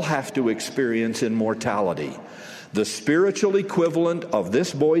all have to experience in mortality, the spiritual equivalent of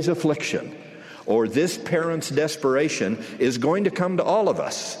this boy's affliction or this parent's desperation is going to come to all of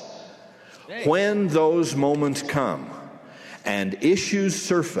us. When those moments come and issues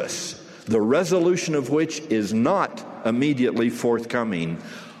surface, the resolution of which is not immediately forthcoming,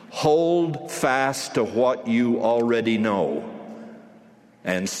 hold fast to what you already know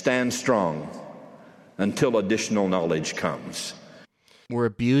and stand strong until additional knowledge comes. We're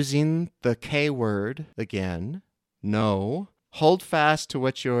abusing the K word again. No. Hold fast to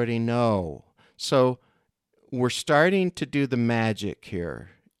what you already know. So we're starting to do the magic here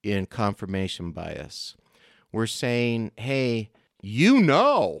in confirmation bias. We're saying, hey, you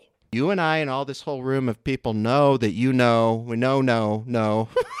know. You and I and all this whole room of people know that you know. We know, no.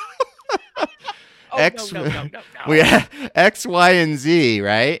 X, no. we X, Y, and Z,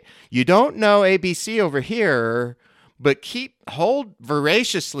 right? You don't know ABC over here, but hold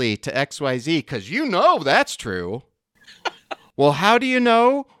voraciously to X, Y, Z because you know that's true. Well, how do you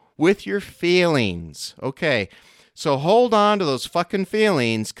know? With your feelings. Okay, so hold on to those fucking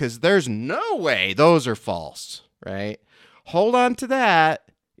feelings because there's no way those are false, right? Hold on to that.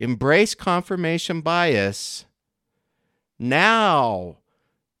 Embrace confirmation bias. Now,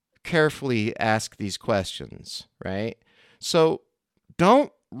 carefully ask these questions, right? So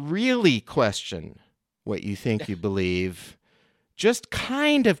don't really question what you think you believe. Just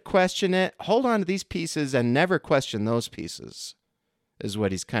kind of question it. Hold on to these pieces and never question those pieces, is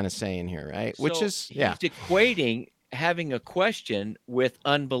what he's kind of saying here, right? Which So is, yeah. He's equating having a question with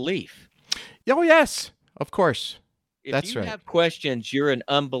unbelief. Oh, yes, of course. If That's you right. have questions, you're an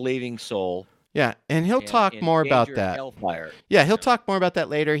unbelieving soul. Yeah, and he'll talk in more about danger of that. Hellfire. Yeah, he'll talk more about that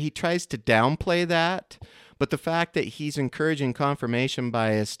later. He tries to downplay that, but the fact that he's encouraging confirmation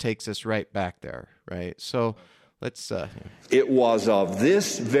bias takes us right back there, right? So let's... It was of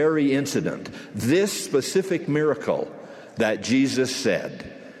this very incident, this specific miracle, that Jesus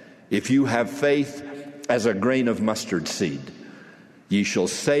said, if you have faith as a grain of mustard seed, ye shall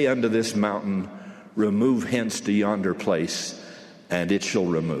say unto this mountain, remove hence to yonder place, and it shall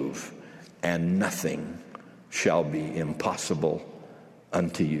remove, and nothing shall be impossible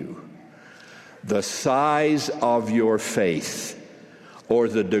unto you. The size of your faith or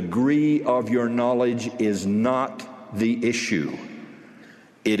the degree of your knowledge is not the issue.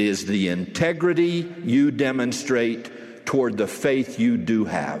 It is the integrity you demonstrate toward the faith you do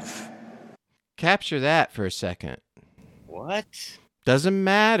have. Capture that for a second. What? Doesn't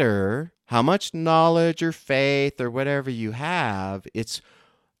matter how much knowledge or faith or whatever you have, it's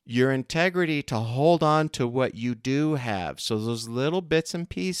your integrity to hold on to what you do have. So those little bits and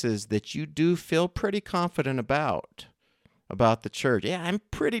pieces that you do feel pretty confident about the church. Yeah, I'm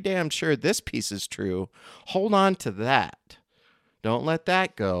pretty damn sure this piece is true. Hold on to that. Don't let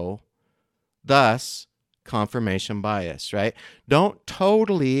that go. Thus, confirmation bias, right? Don't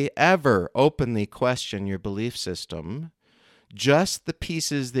totally ever openly question your belief system. Just the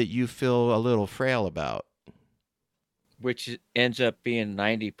pieces that you feel a little frail about. Which ends up being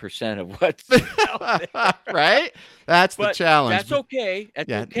 90% of what's out there. Right? That's the But challenge. that's okay. That's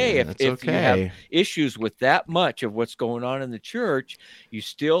Yeah, okay. yeah, If that's you okay. have issues with that much of what's going on in the church, you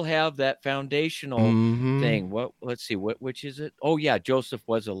still have that foundational thing. Let's see, which is it? Oh yeah, Joseph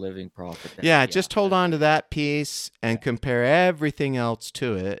was a living prophet. Yeah, just hold on to that piece and compare everything else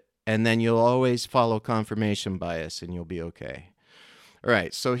to it, and then you'll always follow confirmation bias and you'll be okay. All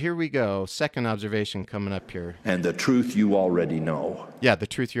right, so here we go. Second observation coming up here. And the truth you already know. Yeah, the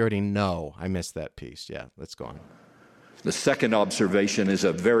truth you already know. I missed that piece. Yeah, let's go on. The second observation is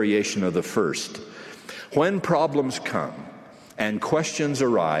a variation of the first. When problems come, and questions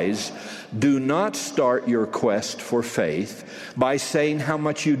arise, do not start your quest for faith by saying how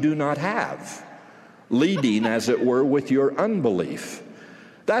much you do not have, leading, as it were, with your unbelief.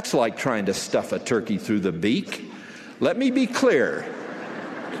 That's like trying to stuff a turkey through the beak. Let me be clear.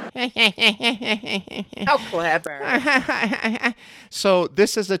 How clever. So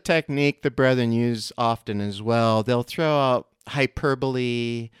this is a technique the brethren use often as well. They'll throw out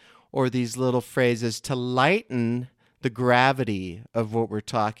hyperbole or these little phrases to lighten the gravity of what we're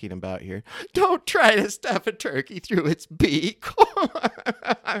talking about here. Don't try to stuff a turkey through its beak.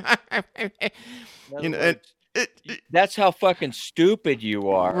 You know, That's how fucking stupid you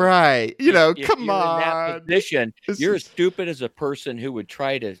are. right. You know, If come you're in that on. position, This you're is- as stupid as a person who would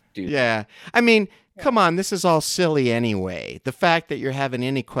try to do that. Yeah. I mean, come on, this is all silly anyway. The fact that you're having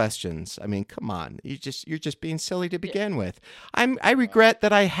any questions, I mean, come on. You're just being silly to begin with. I regret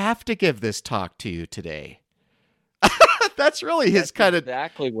that I have to give this talk to you today. That's really his That's kind of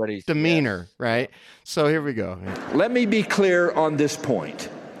exactly what he's demeanor, right? So here we go. Let me be clear on this point.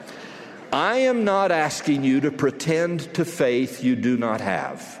 I am not asking you to pretend to faith you do not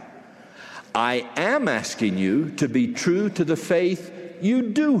have. I am asking you to be true to the faith you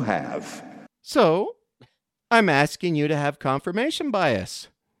do have. So I'm asking you to have confirmation bias.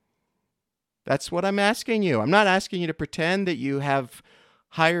 That's what I'm asking you. I'm not asking you to pretend that you have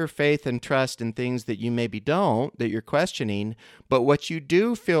higher faith and trust in things that you maybe don't, that you're questioning, but what you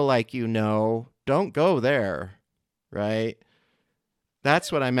do feel like you know, don't go there, right?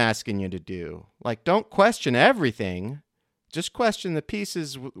 That's what I'm asking you to do. Like, don't question everything. Just question the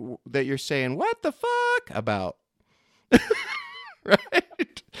pieces that you're saying, what the fuck about?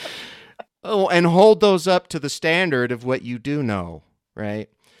 Right? Oh, and hold those up to the standard of what you do know, right?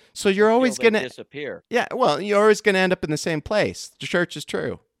 So you're always Until they going to disappear. Yeah, well, you're always going to end up in the same place. The church is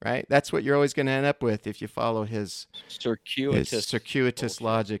true, right? That's what you're always going to end up with if you follow his circuitous bullshit.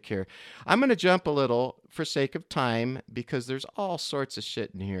 logic here. I'm going to jump a little for sake of time because there's all sorts of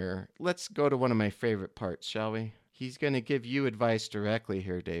shit in here. Let's go to one of my favorite parts, shall we? He's going to give you advice directly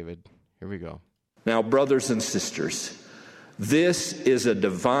here, David. Here we go. Now, brothers and sisters, this is a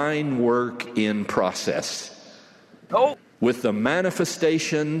divine work in process. Oh, With the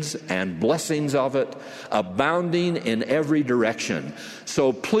manifestations and blessings of it abounding in every direction.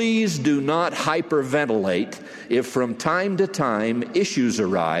 So please do not hyperventilate if from time to time issues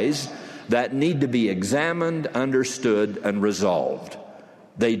arise that need to be examined, understood, and resolved.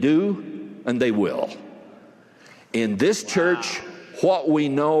 They do, and they will. In this church, what we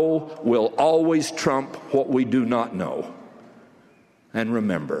know will always trump what we do not know. And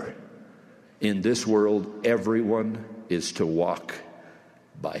remember, in this world, everyone is to walk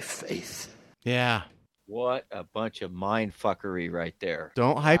by faith. Yeah. what a bunch of mind fuckery right there.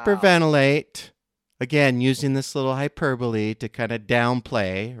 Don't hyperventilate. Again, using this little hyperbole to kind of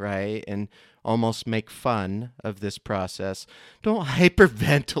downplay, right? And almost make fun of this process. Don't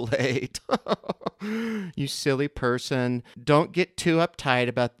hyperventilate. You silly person. Don't get too uptight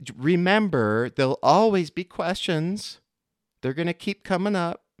about. Remember, there'll always be questions. They're going to keep coming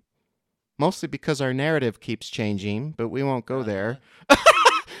up. Mostly because our narrative keeps changing, but we won't go there.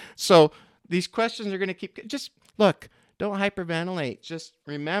 So these questions are going to keep. Just look, don't hyperventilate. Just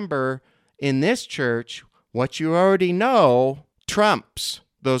remember, in this church, what you already know trumps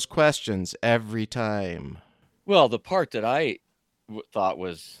those questions every time. Well, the part that I thought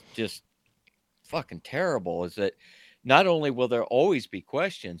was just fucking terrible is that not only will there always be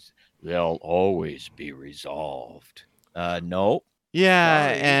questions, they'll always be resolved. No. Yeah,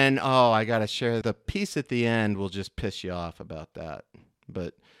 Sorry. and I got to share the piece at the end will just piss you off about that.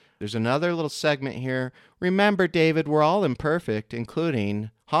 But there's another little segment here. Remember, David, we're all imperfect, including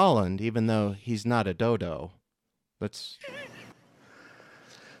Holland, even though he's not a dodo. Let's.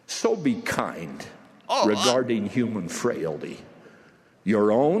 So be kind regarding human frailty,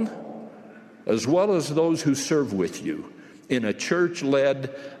 your own as well as those who serve with you in a church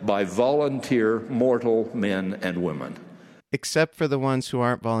led by volunteer mortal men and women. Except for the ones who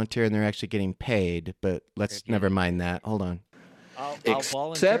aren't volunteering, they're actually getting paid. But let's never mind that. Hold on. I'll Except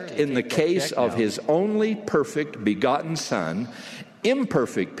voluntarily in the take that case check of now. his only perfect begotten Son,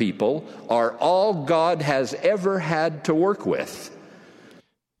 imperfect people are all God has ever had to work with.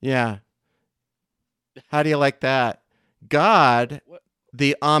 Yeah. How do you like that? God,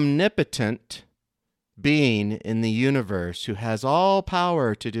 the omnipotent being in the universe who has all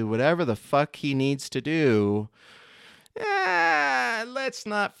power to do whatever the fuck he needs to do. Let's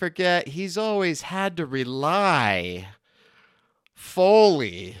not forget, he's always had to rely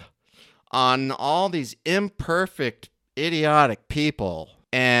fully on all these imperfect, idiotic people.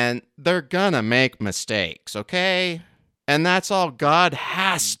 And they're gonna make mistakes, okay? And that's all God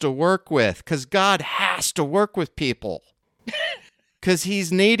has to work with, because God has to work with people. Because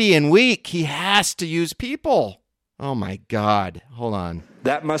he's needy and weak. He has to use people. Oh, my God. Hold on.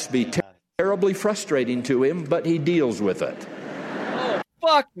 That must be terribly frustrating to him, but he deals with it. Oh,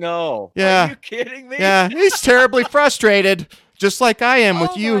 fuck no. Yeah. Are you kidding me? Yeah, he's terribly frustrated, just like I am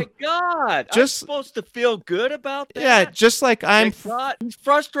with you. Oh, my God. I'm supposed to feel good about that? Yeah, just like I'm. He's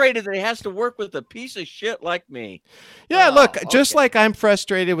frustrated that he has to work with a piece of shit like me. Yeah, look, okay. just like I'm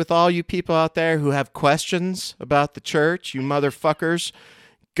frustrated with all you people out there who have questions about the church, you motherfuckers,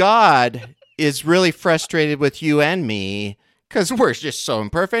 God is really frustrated with you and me because we're just so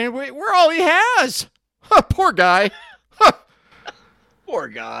imperfect. We're all he has. Huh, poor guy. Huh. Poor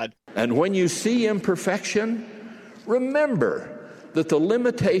God. And when you see imperfection, remember that the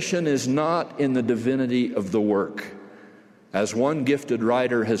limitation is not in the divinity of the work. As one gifted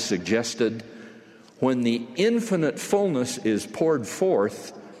writer has suggested, when the infinite fullness is poured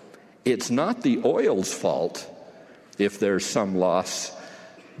forth, it's not the oil's fault if there's some loss,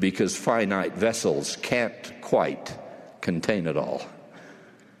 because finite vessels can't quite contain it all.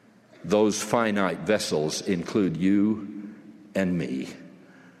 Those finite vessels include you and me.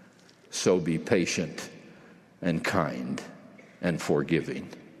 So be patient and kind and forgiving.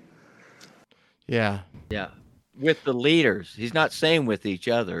 Yeah. Yeah. With the leaders. He's not saying with each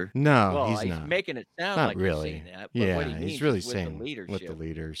other. No, well, he's not. Making it sound Not like really. he's saying that. But Yeah, what he means he's really is with saying the leadership. with the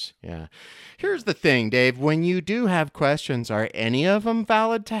leaders. Yeah. Here's the thing, Dave. When you do have questions, are any of them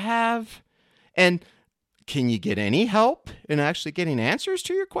valid to have? And can you get any help in actually getting answers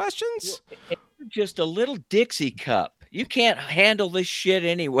to your questions? Well, just a little Dixie cup. You can't handle this shit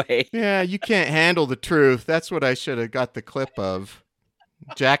anyway. Yeah, you can't handle the truth. That's what I should have got the clip of.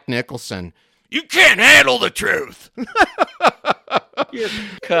 Jack Nicholson. You can't handle the truth. Your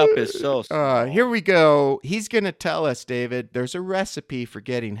cup is so small. Here we go. He's going to tell us, David, there's a recipe for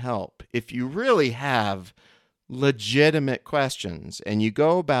getting help. If you really have legitimate questions and you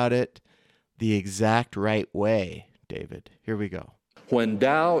go about it the exact right way, David. Here we go. When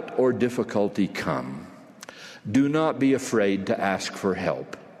doubt or difficulty come, do not be afraid to ask for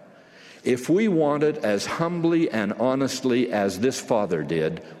help. If we want it as humbly and honestly as this father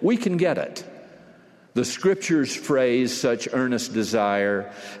did, we can get it. The scriptures phrase such earnest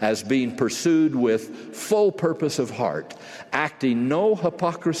desire as being pursued with full purpose of heart, acting no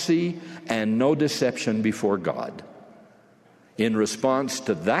hypocrisy and no deception before God. In response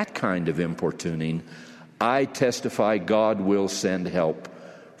to that kind of importuning, I testify God will send help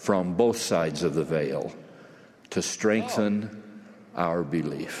from both sides of the veil to strengthen our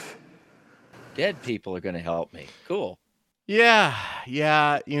belief. Dead people are going to help me. Cool. Yeah.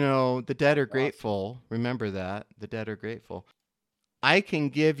 You know, the dead are grateful. Remember that. The dead are grateful. I can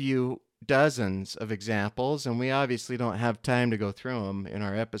give you dozens of examples, and we obviously don't have time to go through them in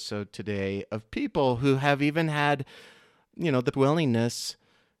our episode today, of people who have even had, you know, the willingness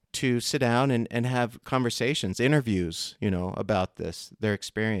to sit down and have conversations, interviews, you know, about this, their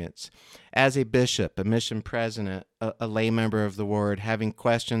experience. As a bishop, a mission president, a lay member of the ward, having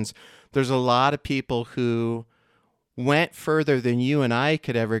questions, there's a lot of people who went further than you and I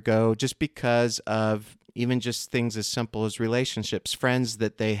could ever go just because of even just things as simple as relationships, friends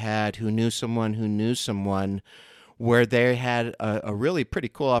that they had who knew someone where they had a really pretty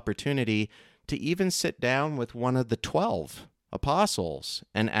cool opportunity to even sit down with one of the 12 apostles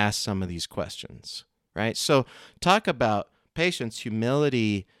and ask some of these questions, right? So talk about patience,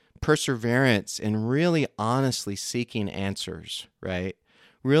 humility, perseverance, and really honestly seeking answers, right?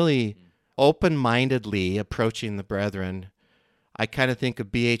 Really open-mindedly approaching the brethren. I kind of think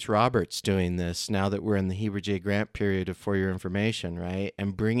of B.H. Roberts doing this now that we're in the Heber J. Grant period of For Your Information, right?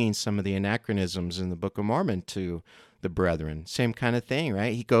 And bringing some of the anachronisms in the Book of Mormon to the brethren. Same kind of thing,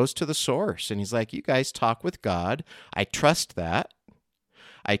 right? He goes to the source and he's like, you guys talk with God. I trust that.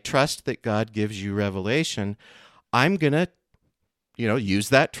 I trust that God gives you revelation. I'm going to, use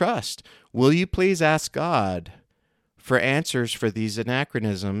that trust. Will you please ask God for answers for these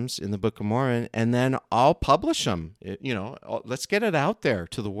anachronisms in the Book of Mormon, and then I'll publish them. Let's get it out there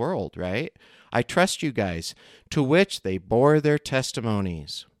to the world, right? I trust you guys. To which they bore their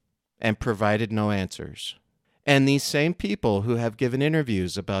testimonies and provided no answers. And these same people who have given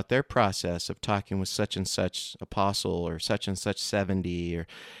interviews about their process of talking with such and such apostle or such and such 70,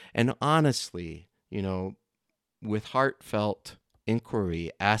 and honestly, with heartfelt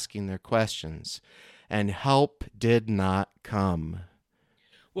inquiry, asking their questions, and help did not come.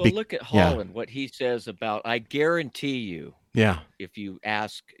 Well, look at Holland, what he says about, I guarantee you, if you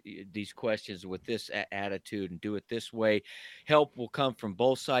ask these questions with this attitude and do it this way, help will come from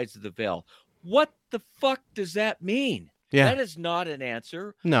both sides of the veil. What the fuck does that mean? Yeah. That is not an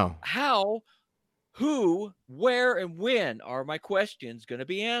answer. No. How, who, where, and when are my questions going to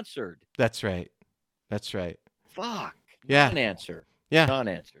be answered? That's right. That's right. Fuck. Yeah. Non-answer. Yeah.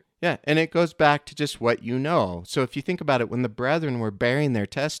 Non-answer. Yeah, and it goes back to just what you know. So if you think about it, when the brethren were bearing their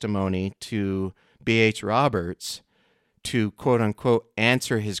testimony to B.H. Roberts to quote unquote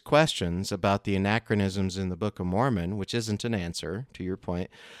answer his questions about the anachronisms in the Book of Mormon, which isn't an answer to your point,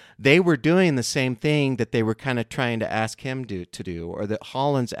 they were doing the same thing that they were kind of trying to ask him to do, or that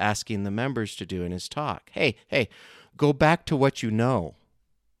Holland's asking the members to do in his talk. Hey, go back to what you know.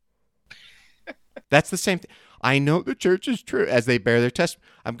 That's the same thing. I know the church is true as they bear their testimony.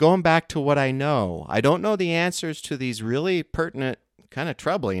 I'm going back to what I know. I don't know the answers to these really pertinent, kind of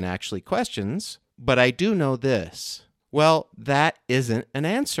troubling, actually, questions, but I do know this. Well, that isn't an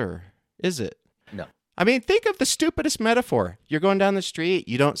answer, is it? No. I mean, think of the stupidest metaphor. You're going down the street,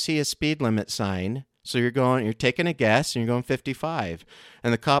 you don't see a speed limit sign, so you're taking a guess, and you're going 55.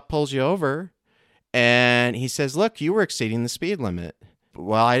 And the cop pulls you over, and he says, look, you were exceeding the speed limit.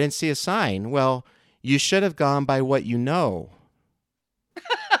 Well, I didn't see a sign. Well, you should have gone by what you know.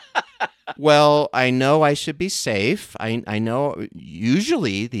 Well, I know I should be safe. I know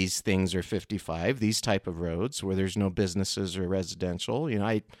usually these things are 55, these type of roads where there's no businesses or residential. You know,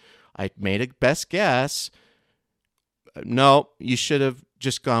 I made a best guess. No, you should have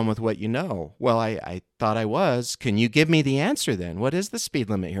just gone with what you know. Well, I thought I was. Can you give me the answer then? What is the speed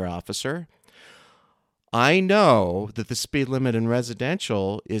limit here, officer? I know that the speed limit in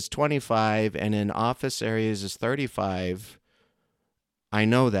residential is 25 and in office areas is 35. I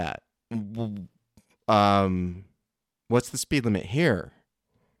know that. What's the speed limit here?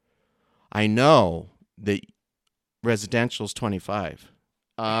 I know that residential is 25.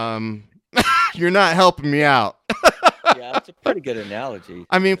 You're not helping me out. Yeah, that's a pretty good analogy.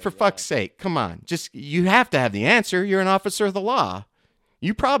 I mean, for fuck's sake, come on. You have to have the answer. You're an officer of the law.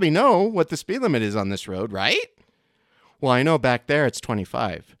 You probably know what the speed limit is on this road, right? Well, I know back there it's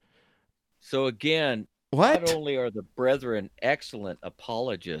 25. So again, what? Not only are the brethren excellent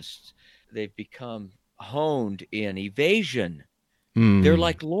apologists, they've become honed in evasion. They're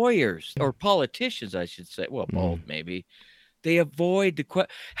like lawyers or politicians, I should say. Well, both maybe. They avoid the question.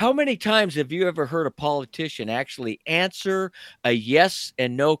 How many times have you ever heard a politician actually answer a yes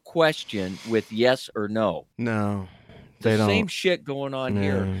and no question with yes or no? No. The same shit going on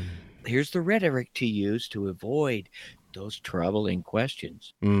here. Here's the rhetoric to use to avoid those troubling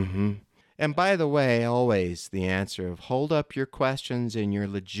questions. Mm-hmm. And by the way, always the answer of hold up your questions and your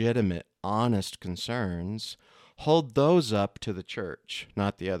legitimate, honest concerns. Hold those up to the church,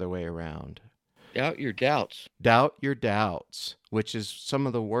 not the other way around. Doubt your doubts. Doubt your doubts, which is some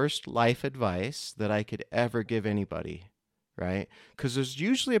of the worst life advice that I could ever give anybody. Right? Because there's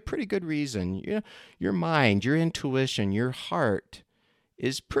usually a pretty good reason. You know, your mind, your intuition, your heart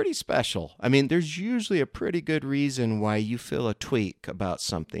is pretty special. I mean, there's usually a pretty good reason why you feel a tweak about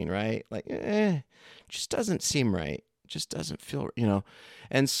something, right? Like, just doesn't seem right. Just doesn't feel,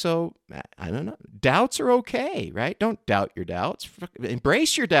 And so, I don't know. Doubts are okay, right? Don't doubt your doubts.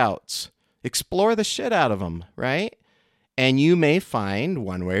 Embrace your doubts. Explore the shit out of them, right? And you may find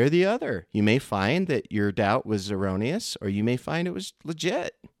one way or the other. You may find that your doubt was erroneous, or you may find it was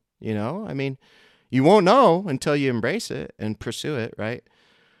legit. I mean, you won't know until you embrace it and pursue it, right?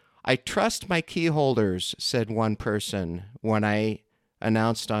 I trust my key holders, said one person when I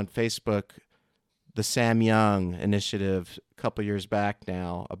announced on Facebook the Sam Young initiative a couple years back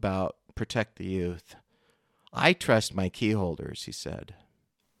now about protect the youth. I trust my key holders, he said.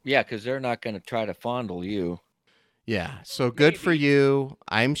 Yeah, because they're not going to try to fondle you. Yeah, so good for you.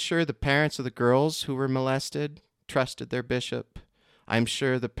 I'm sure the parents of the girls who were molested trusted their bishop. I'm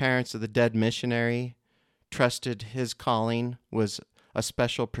sure the parents of the dead missionary trusted his calling was a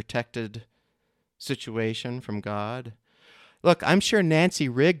special protected situation from God. Look, I'm sure Nancy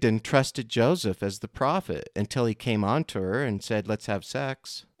Rigdon trusted Joseph as the prophet until he came on to her and said, let's have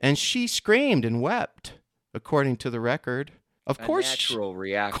sex. And she screamed and wept, according to the record. Of course, natural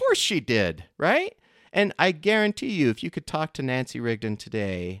reaction. Of course she did, right? And I guarantee you, if you could talk to Nancy Rigdon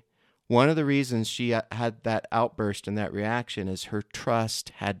today, one of the reasons she had that outburst and that reaction is her trust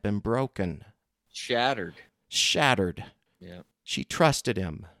had been broken. Shattered. Yeah. She trusted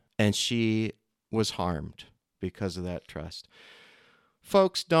him, and she was harmed because of that trust.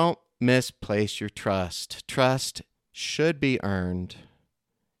 Folks, don't misplace your trust. Trust should be earned.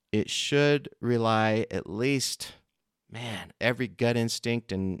 It should rely at least... every gut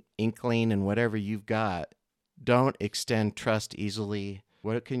instinct and inkling and whatever you've got, don't extend trust easily.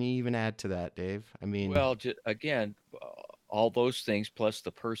 What can you even add to that, Dave? I mean... Well, again, all those things plus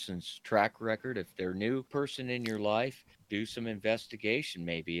the person's track record. If they're a new person in your life, do some investigation.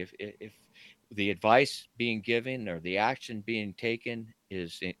 Maybe if the advice being given or the action being taken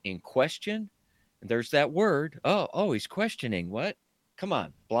is in question, and there's that word. Oh, he's questioning. What? Come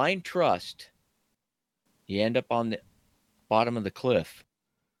on, blind trust. You end up on the bottom of the cliff.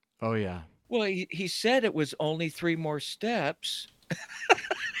 Oh, yeah. Well, he said it was only 3 more steps.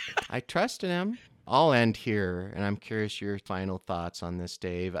 I trusted him. I'll end here, and I'm curious your final thoughts on this,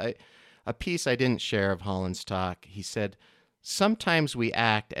 Dave. A piece I didn't share of Holland's talk, he said, sometimes we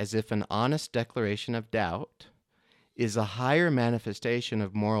act as if an honest declaration of doubt is a higher manifestation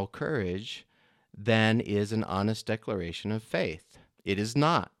of moral courage than is an honest declaration of faith. It is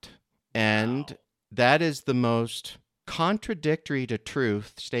not. And that is the most contradictory to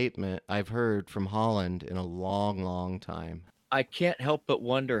truth statement I've heard from Holland in a long, long time. I can't help but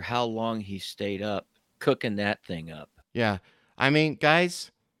wonder how long he stayed up cooking that thing up. Yeah. I mean,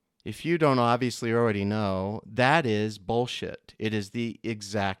 guys, if you don't obviously already know, that is bullshit. It is the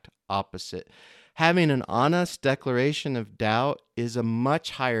exact opposite. Having an honest declaration of doubt is a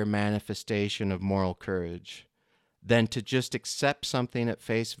much higher manifestation of moral courage than to just accept something at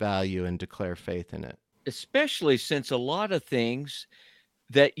face value and declare faith in it. Especially since a lot of things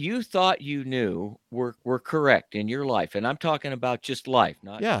that you thought you knew were correct in your life. And I'm talking about just life,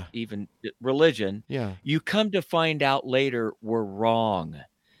 not even religion. Yeah. You come to find out later were wrong.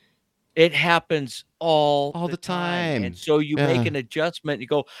 It happens all the time. And so you make an adjustment. You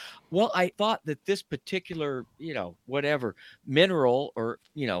go, well, I thought that this particular, whatever mineral or,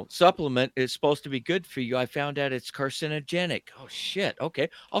 supplement is supposed to be good for you. I found out it's carcinogenic. Oh, shit. Okay.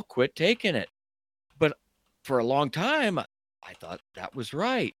 I'll quit taking it. But for a long time, I thought that was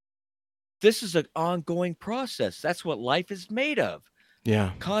right. This is an ongoing process. That's what life is made of.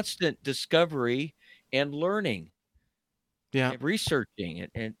 Yeah. Constant discovery and learning. Yeah. And researching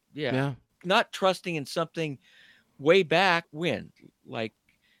it. And not trusting in something way back when, like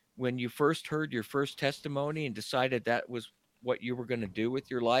when you first heard your first testimony and decided that was what you were going to do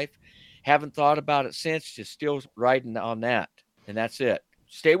with your life. Haven't thought about it since, just still riding on that. And that's it.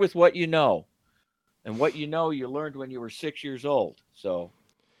 Stay with what you know. And what you learned when you were 6 years old. So,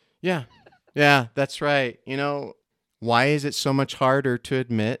 yeah, that's right. Why is it so much harder to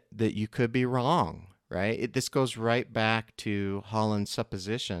admit that you could be wrong, right? This goes right back to Holland's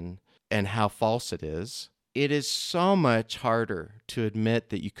supposition and how false it is. It is so much harder to admit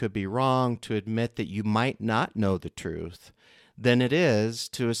that you could be wrong, to admit that you might not know the truth, than it is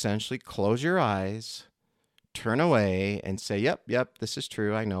to essentially close your eyes, turn away, and say, yep, this is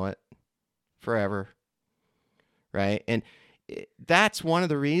true. I know it. Forever, right? And that's one of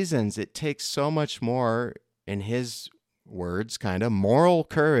the reasons it takes so much more, in his words, kind of moral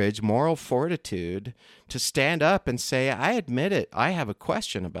courage, moral fortitude to stand up and say, I admit it. I have a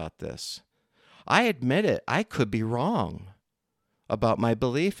question about this. I admit it. I could be wrong about my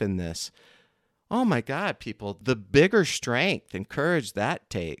belief in this. Oh my God, people, the bigger strength and courage that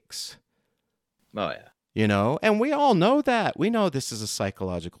takes. Oh, yeah. And we all know that. We know this is a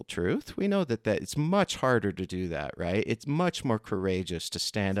psychological truth. We know that it's much harder to do that, right? It's much more courageous to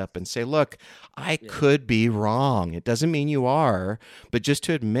stand up and say, look, I could be wrong. It doesn't mean you are, but just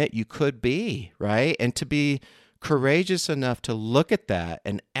to admit you could be, right? And to be courageous enough to look at that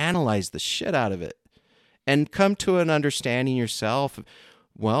and analyze the shit out of it and come to an understanding yourself.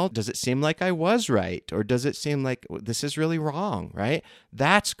 Well, does it seem like I was right? Or does it seem like this is really wrong, right?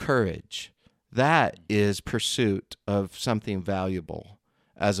 That's courage. That is pursuit of something valuable,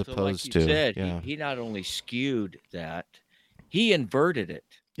 as opposed like to. You said, he not only skewed that, he inverted it.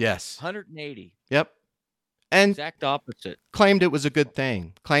 Yes. 180. Yep. And exact opposite. Claimed it was a good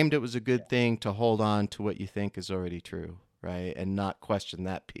thing. Claimed it was a good thing to hold on to what you think is already true, right? And not question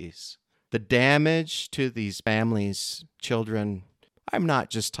that piece. The damage to these families, children, I'm not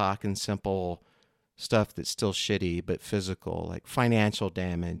just talking simple stuff that's still shitty, but physical, like financial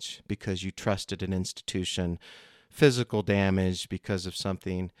damage because you trusted an institution, physical damage because of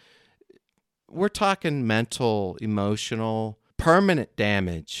something. We're talking mental, emotional, permanent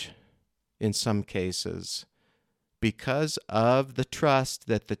damage in some cases because of the trust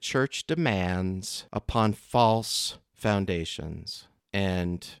that the church demands upon false foundations.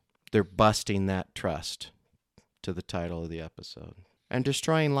 And they're busting that trust, to the title of the episode, and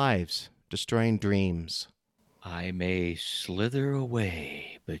destroying lives. Destroying dreams. I may slither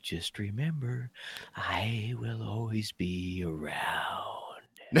away, but just remember, I will always be around.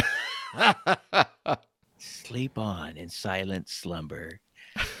 Sleep on in silent slumber.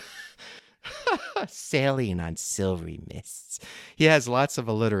 Sailing on silvery mists. He has lots of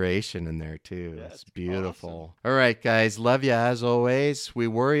alliteration in there, too. That's beautiful. Awesome. All right, guys. Love you as always. We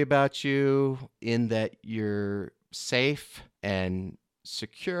worry about you in that you're safe and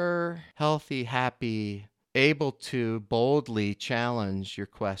secure, healthy, happy, able to boldly challenge your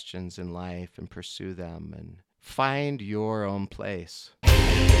questions in life and pursue them and find your own place.